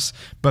than us,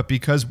 but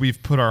because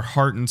we've put our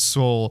heart and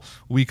soul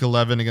Week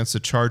 11 against the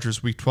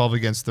Chargers, Week 12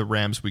 against the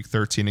Rams, Week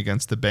 13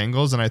 against the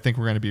Bengals, and I think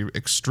we're going to be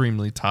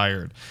extremely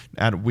tired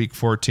at Week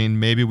 14.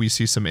 Maybe we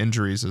see some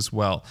injuries as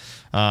well.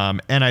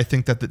 And I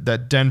think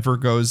that Denver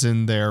goes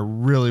in there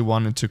really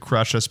wanting to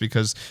crush us,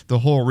 because the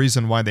whole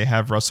reason why they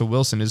have Russell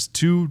Wilson is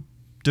to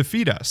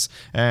defeat us.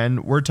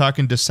 And we're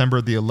talking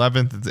December the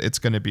 11th. It's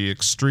going to be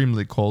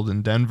extremely cold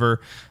in Denver.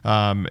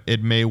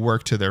 It may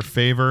work to their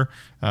favor,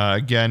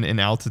 again, in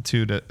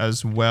altitude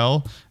as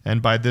well.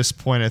 And by this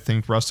point, I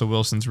think Russell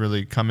Wilson's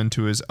really come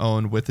into his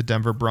own with the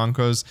Denver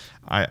Broncos.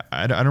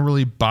 I don't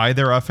really buy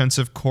their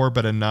offensive core,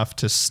 but enough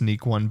to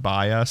sneak one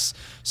by us.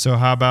 So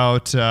how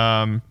about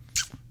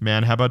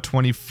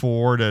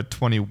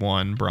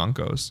 24-21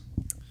 Broncos?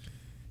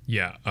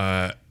 Yeah,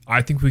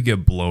 I think we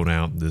get blown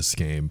out in this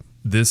game.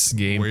 This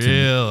game,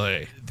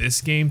 Really?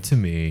 this game to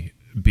me,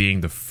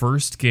 being the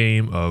first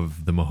game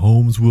of the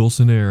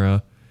Mahomes-Wilson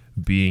era,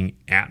 being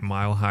at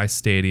Mile High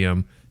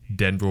Stadium,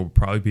 Denver will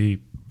probably be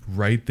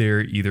right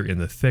there, either in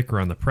the thick or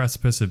on the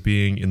precipice of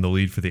being in the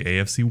lead for the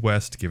AFC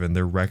West, given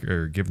their record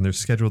or given their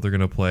schedule they're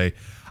going to play.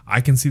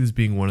 I can see this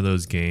being one of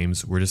those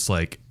games where just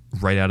like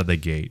right out of the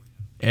gate,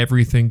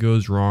 everything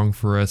goes wrong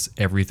for us,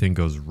 everything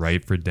goes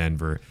right for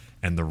Denver,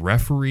 and the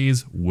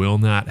referees will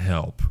not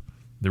help.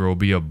 There will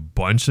be a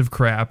bunch of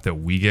crap that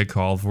we get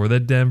called for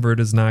that Denver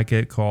does not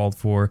get called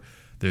for.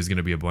 There's going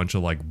to be a bunch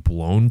of like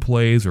blown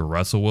plays where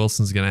Russell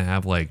Wilson's going to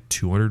have like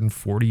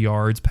 240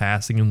 yards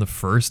passing in the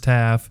first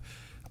half.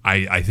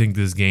 I think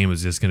this game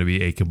is just going to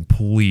be a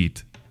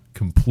complete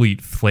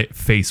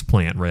face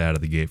plant right out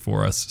of the gate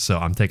for us. So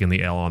I'm taking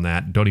the L on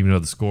that. Don't even know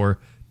the score.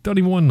 Don't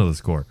even want to know the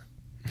score.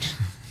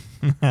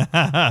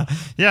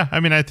 Yeah, I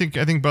mean, I think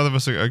both of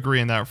us agree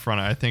in that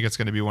front. I think it's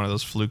going to be one of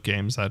those fluke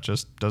games that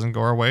just doesn't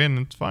go our way, and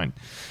it's fine.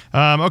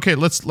 Okay,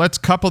 let's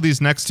couple these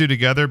next two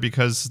together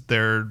because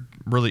they're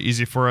really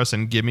easy for us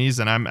and gimmies,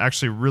 and I'm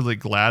actually really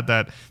glad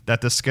that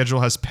the schedule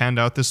has panned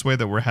out this way,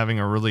 that we're having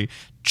a really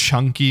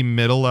chunky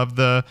middle of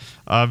the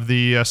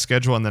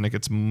schedule, and then it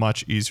gets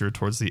much easier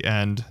towards the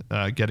end,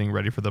 getting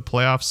ready for the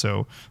playoffs.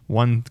 So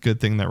one good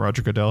thing that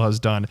Roger Goodell has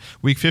done: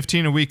 week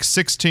 15 and week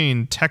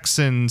 16,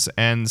 Texans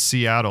and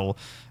Seattle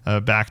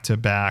back to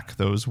back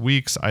those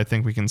weeks. I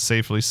think we can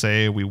safely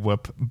say we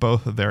whip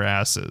both of their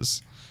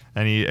asses.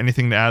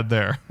 Anything to add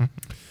there?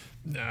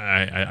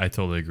 I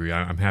totally agree.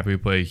 I'm happy to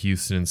play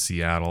Houston and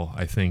Seattle.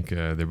 I think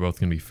they're both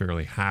going to be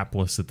fairly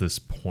hapless at this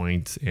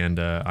point, and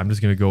I'm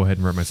just going to go ahead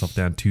and write myself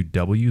down 2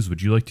 W's.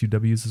 Would you like 2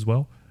 W's as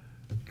well?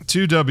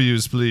 2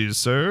 W's, please,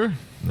 sir.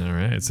 All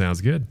right, it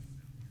sounds good.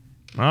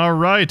 All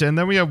right, and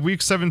then we have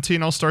Week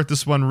 17. I'll start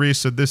this one, Reese.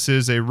 So this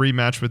is a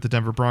rematch with the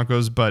Denver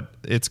Broncos, but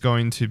it's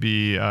going to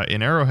be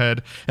in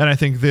Arrowhead, and I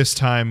think this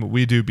time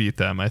we do beat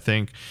them. I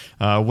think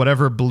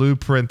whatever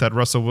blueprint that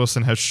Russell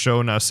Wilson has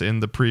shown us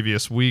in the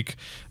previous week,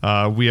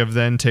 we have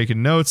then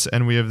taken notes,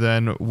 and we have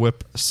then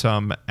whipped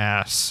some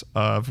ass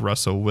of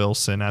Russell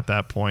Wilson at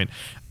that point.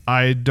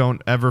 I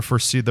don't ever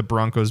foresee the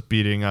Broncos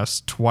beating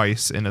us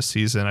twice in a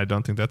season. I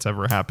don't think that's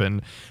ever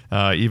happened,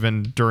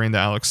 even during the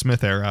Alex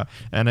Smith era.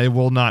 And it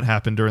will not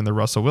happen during the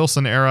Russell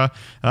Wilson era.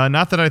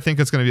 Not that I think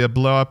it's going to be a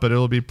blowout, but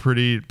it'll be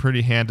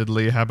pretty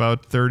handedly. How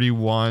about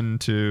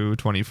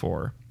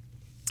 31-24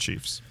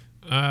 Chiefs?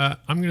 I'm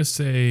going to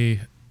say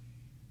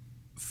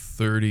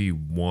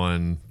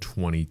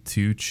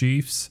 31-22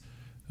 Chiefs.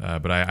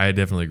 But I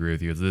definitely agree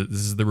with you. This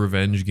is the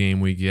revenge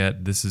game we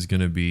get. This is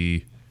going to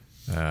be...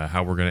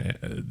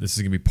 this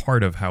is gonna be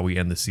part of how we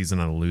end the season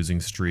on a losing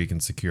streak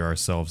and secure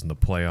ourselves in the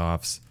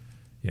playoffs.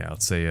 Yeah,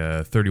 let's say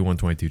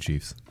 31-22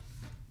 Chiefs.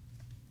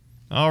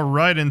 All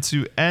right, and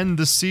to end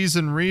the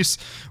season, Reese,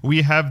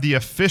 we have the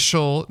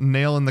official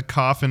nail in the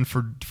coffin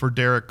for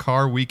Derek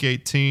Carr, Week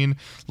 18,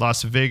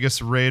 Las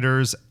Vegas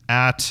Raiders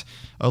at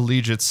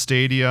Allegiant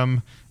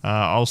Stadium.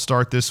 I'll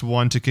start this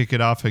one to kick it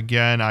off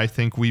again. I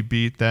think we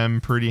beat them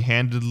pretty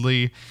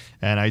handedly,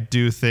 and I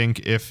do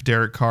think if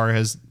Derek Carr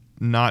has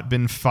not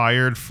been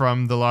fired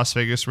from the Las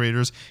Vegas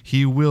Raiders,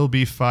 he will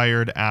be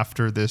fired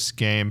after this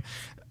game.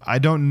 I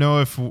don't know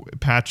if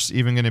Pat's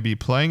even going to be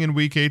playing in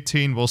Week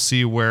 18. We'll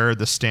see where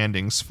the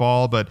standings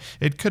fall, but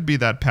it could be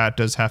that Pat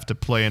does have to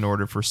play in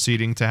order for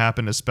seeding to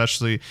happen,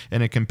 especially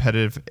in a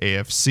competitive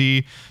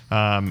AFC.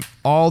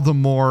 All the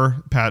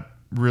more, Pat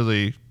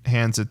really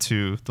hands it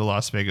to the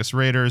Las Vegas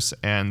Raiders,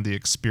 and the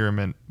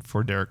experiment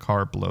for Derek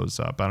Carr blows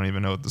up. I don't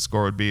even know what the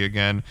score would be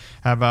again.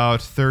 How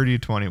about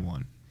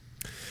 30-21?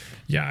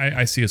 Yeah,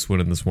 I see us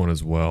winning this one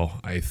as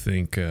well. I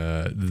think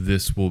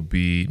this will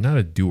be not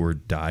a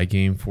do-or-die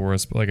game for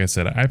us, but like I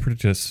said, I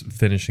predict us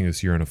finishing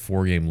this year on a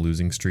 4-game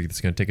losing streak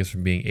that's going to take us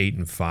from being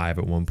 8-5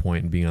 at one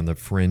point and being on the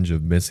fringe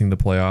of missing the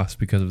playoffs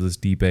because of this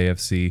deep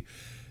AFC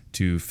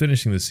to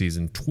finishing the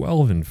season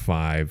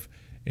 12-5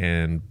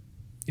 and,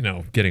 you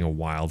know, getting a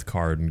wild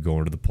card and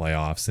going to the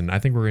playoffs. And I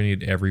think we're going to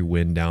need every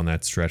win down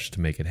that stretch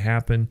to make it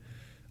happen.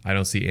 I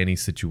don't see any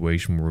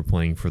situation where we're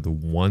playing for the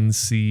 1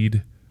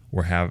 seed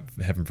or have,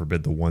 heaven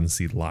forbid, the 1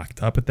 seed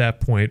locked up at that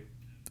point.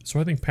 So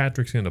I think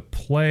Patrick's going to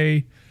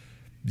play.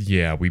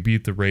 Yeah, we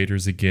beat the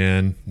Raiders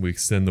again. We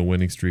extend the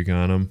winning streak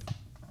on them.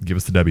 Give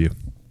us the W.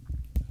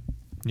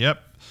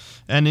 Yep.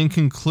 And in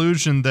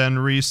conclusion then,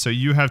 Reese, so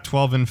you have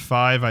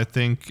 12-5. I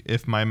think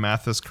if my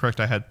math is correct,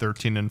 I had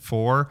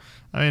 13-4.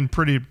 I mean,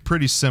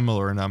 pretty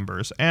similar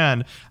numbers.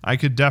 And I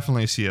could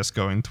definitely see us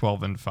going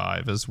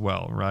 12-5 as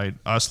well, right?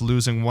 Us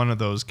losing one of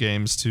those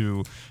games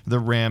to the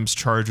Rams,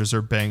 Chargers,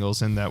 or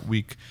Bengals in that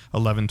week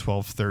 11,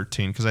 12,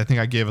 13, because I think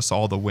I gave us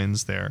all the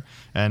wins there,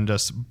 and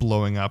us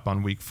blowing up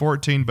on week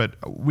 14. But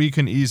we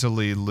can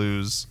easily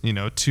lose,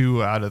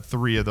 2 out of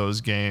 3 of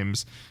those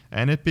games,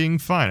 and it being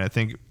fine. I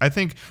think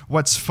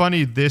what's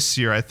funny this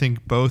year, I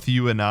think both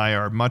you and I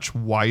are much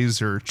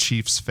wiser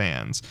Chiefs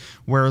fans,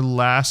 where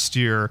last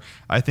year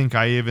I think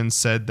I even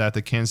said that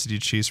the Kansas City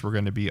Chiefs were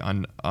going to be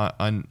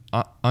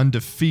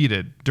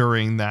undefeated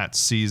during that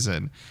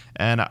season.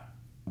 And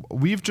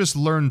we've just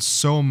learned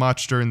so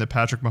much during the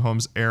Patrick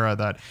Mahomes era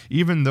that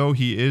even though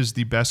he is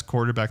the best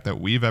quarterback that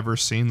we've ever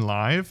seen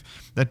live,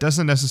 that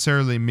doesn't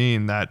necessarily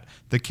mean that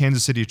the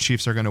Kansas City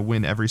Chiefs are going to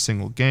win every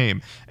single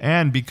game.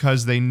 And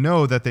because they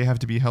know that they have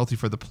to be healthy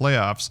for the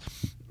playoffs,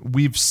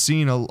 we've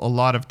seen a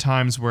lot of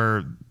times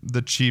where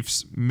the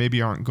Chiefs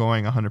maybe aren't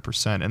going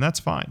 100%, and that's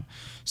fine.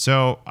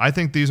 So I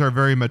think these are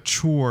very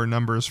mature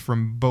numbers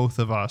from both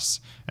of us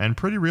and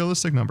pretty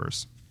realistic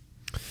numbers.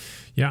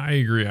 Yeah, I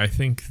agree. I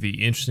think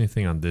the interesting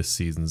thing on this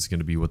season is going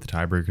to be what the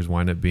tiebreakers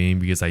wind up being,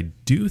 because I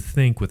do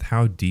think with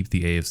how deep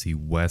the AFC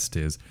West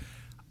is,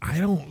 I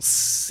don't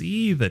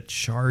see the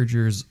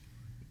Chargers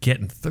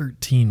getting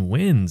 13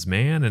 wins,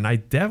 man. And I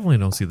definitely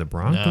don't see the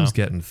Broncos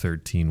getting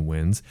 13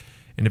 wins.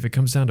 And if it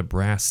comes down to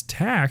brass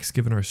tacks,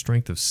 given our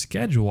strength of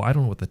schedule, I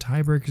don't know what the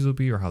tiebreakers will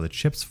be or how the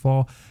chips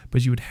fall,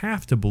 but you would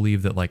have to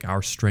believe that like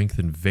our strength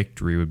in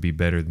victory would be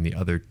better than the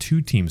other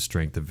two teams'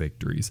 strength of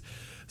victories.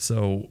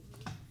 So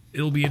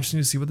it'll be interesting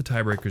to see what the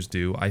tiebreakers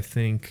do. I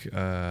think,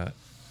 I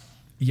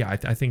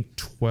think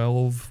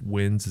 12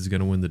 wins is going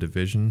to win the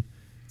division.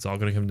 It's all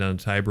going to come down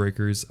to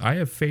tiebreakers. I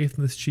have faith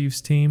in this Chiefs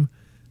team,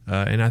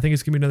 and I think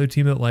it's going to be another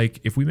team that,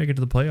 like, if we make it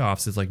to the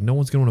playoffs, it's like no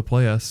one's going to want to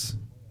play us.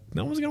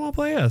 No one's going to want to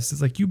play us.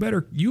 It's like you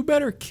better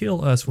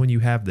kill us when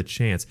you have the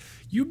chance.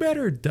 You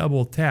better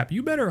double tap.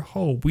 You better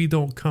hope we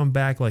don't come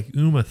back like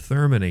Uma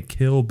Thurman and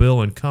Kill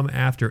Bill and come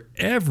after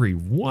every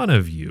one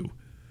of you.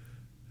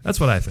 That's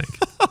what I think.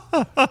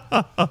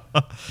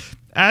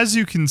 As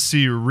you can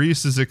see,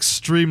 Reese is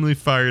extremely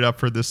fired up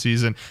for this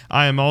season.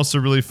 I am also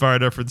really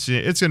fired up for the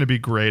season. It's going to be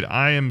great.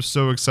 I am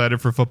so excited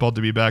for football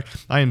to be back.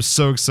 I am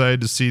so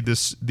excited to see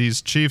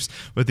these Chiefs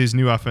with these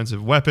new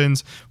offensive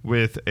weapons,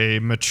 with a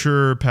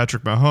mature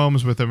Patrick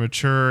Mahomes, with a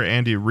mature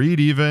Andy Reid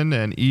even,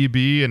 and EB,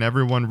 and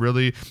everyone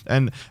really.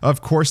 And,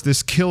 of course,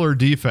 this killer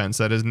defense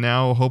that is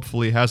now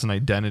hopefully has an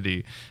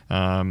identity.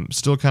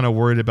 Still kind of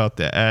worried about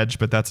the edge,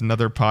 but that's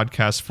another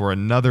podcast for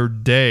another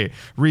day.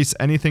 Reese,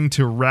 anything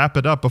to wrap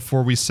it up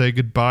before we say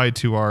goodbye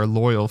to our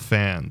loyal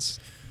fans?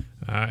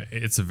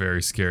 It's a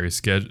very scary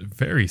schedule.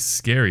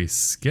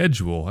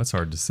 That's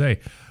hard to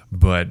say,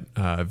 but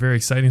a very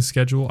exciting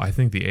schedule. I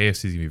think the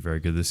AFC is going to be very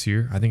good this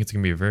year. I think it's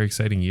going to be a very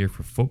exciting year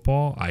for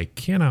football. I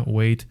cannot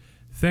wait.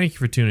 Thank you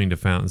for tuning to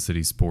Fountain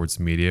City Sports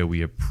Media.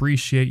 We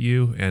appreciate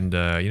you. And,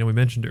 we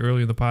mentioned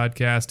earlier in the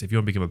podcast, if you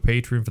want to become a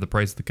patron for the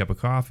price of the cup of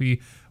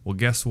coffee, well,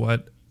 guess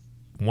what?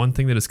 One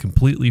thing that is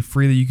completely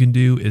free that you can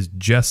do is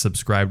just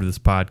subscribe to this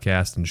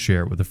podcast and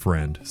share it with a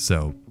friend.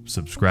 So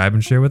subscribe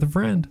and share with a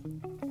friend.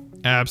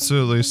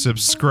 Absolutely.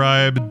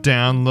 Subscribe,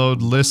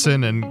 download,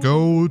 listen, and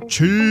go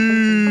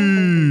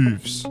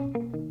Chiefs!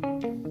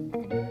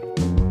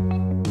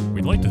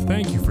 We'd like to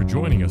thank you for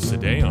joining us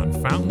today on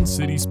Fountain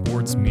City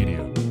Sports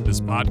Media.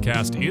 This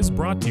podcast is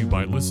brought to you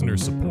by listener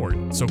support,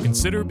 so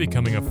consider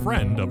becoming a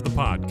friend of the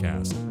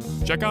podcast.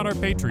 Check out our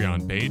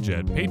Patreon page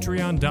at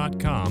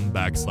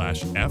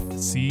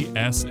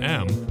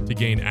patreon.com/FCSM to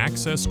gain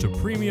access to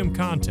premium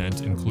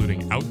content,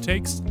 including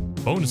outtakes,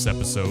 bonus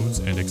episodes,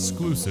 and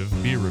exclusive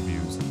beer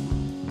reviews.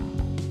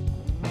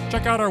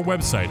 Check out our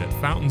website at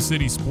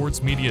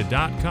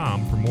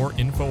FountainCitySportsMedia.com for more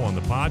info on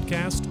the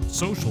podcast,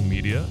 social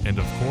media, and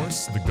of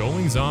course, the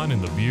goings-on in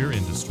the beer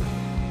industry.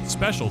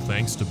 Special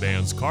thanks to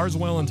bands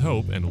Carswell and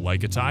Hope and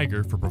Like a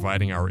Tiger for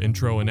providing our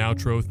intro and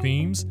outro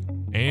themes.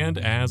 And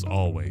as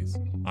always,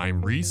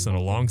 I'm Reese, and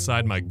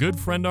alongside my good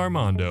friend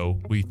Armando,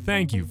 we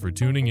thank you for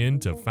tuning in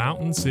to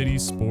Fountain City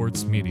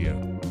Sports Media.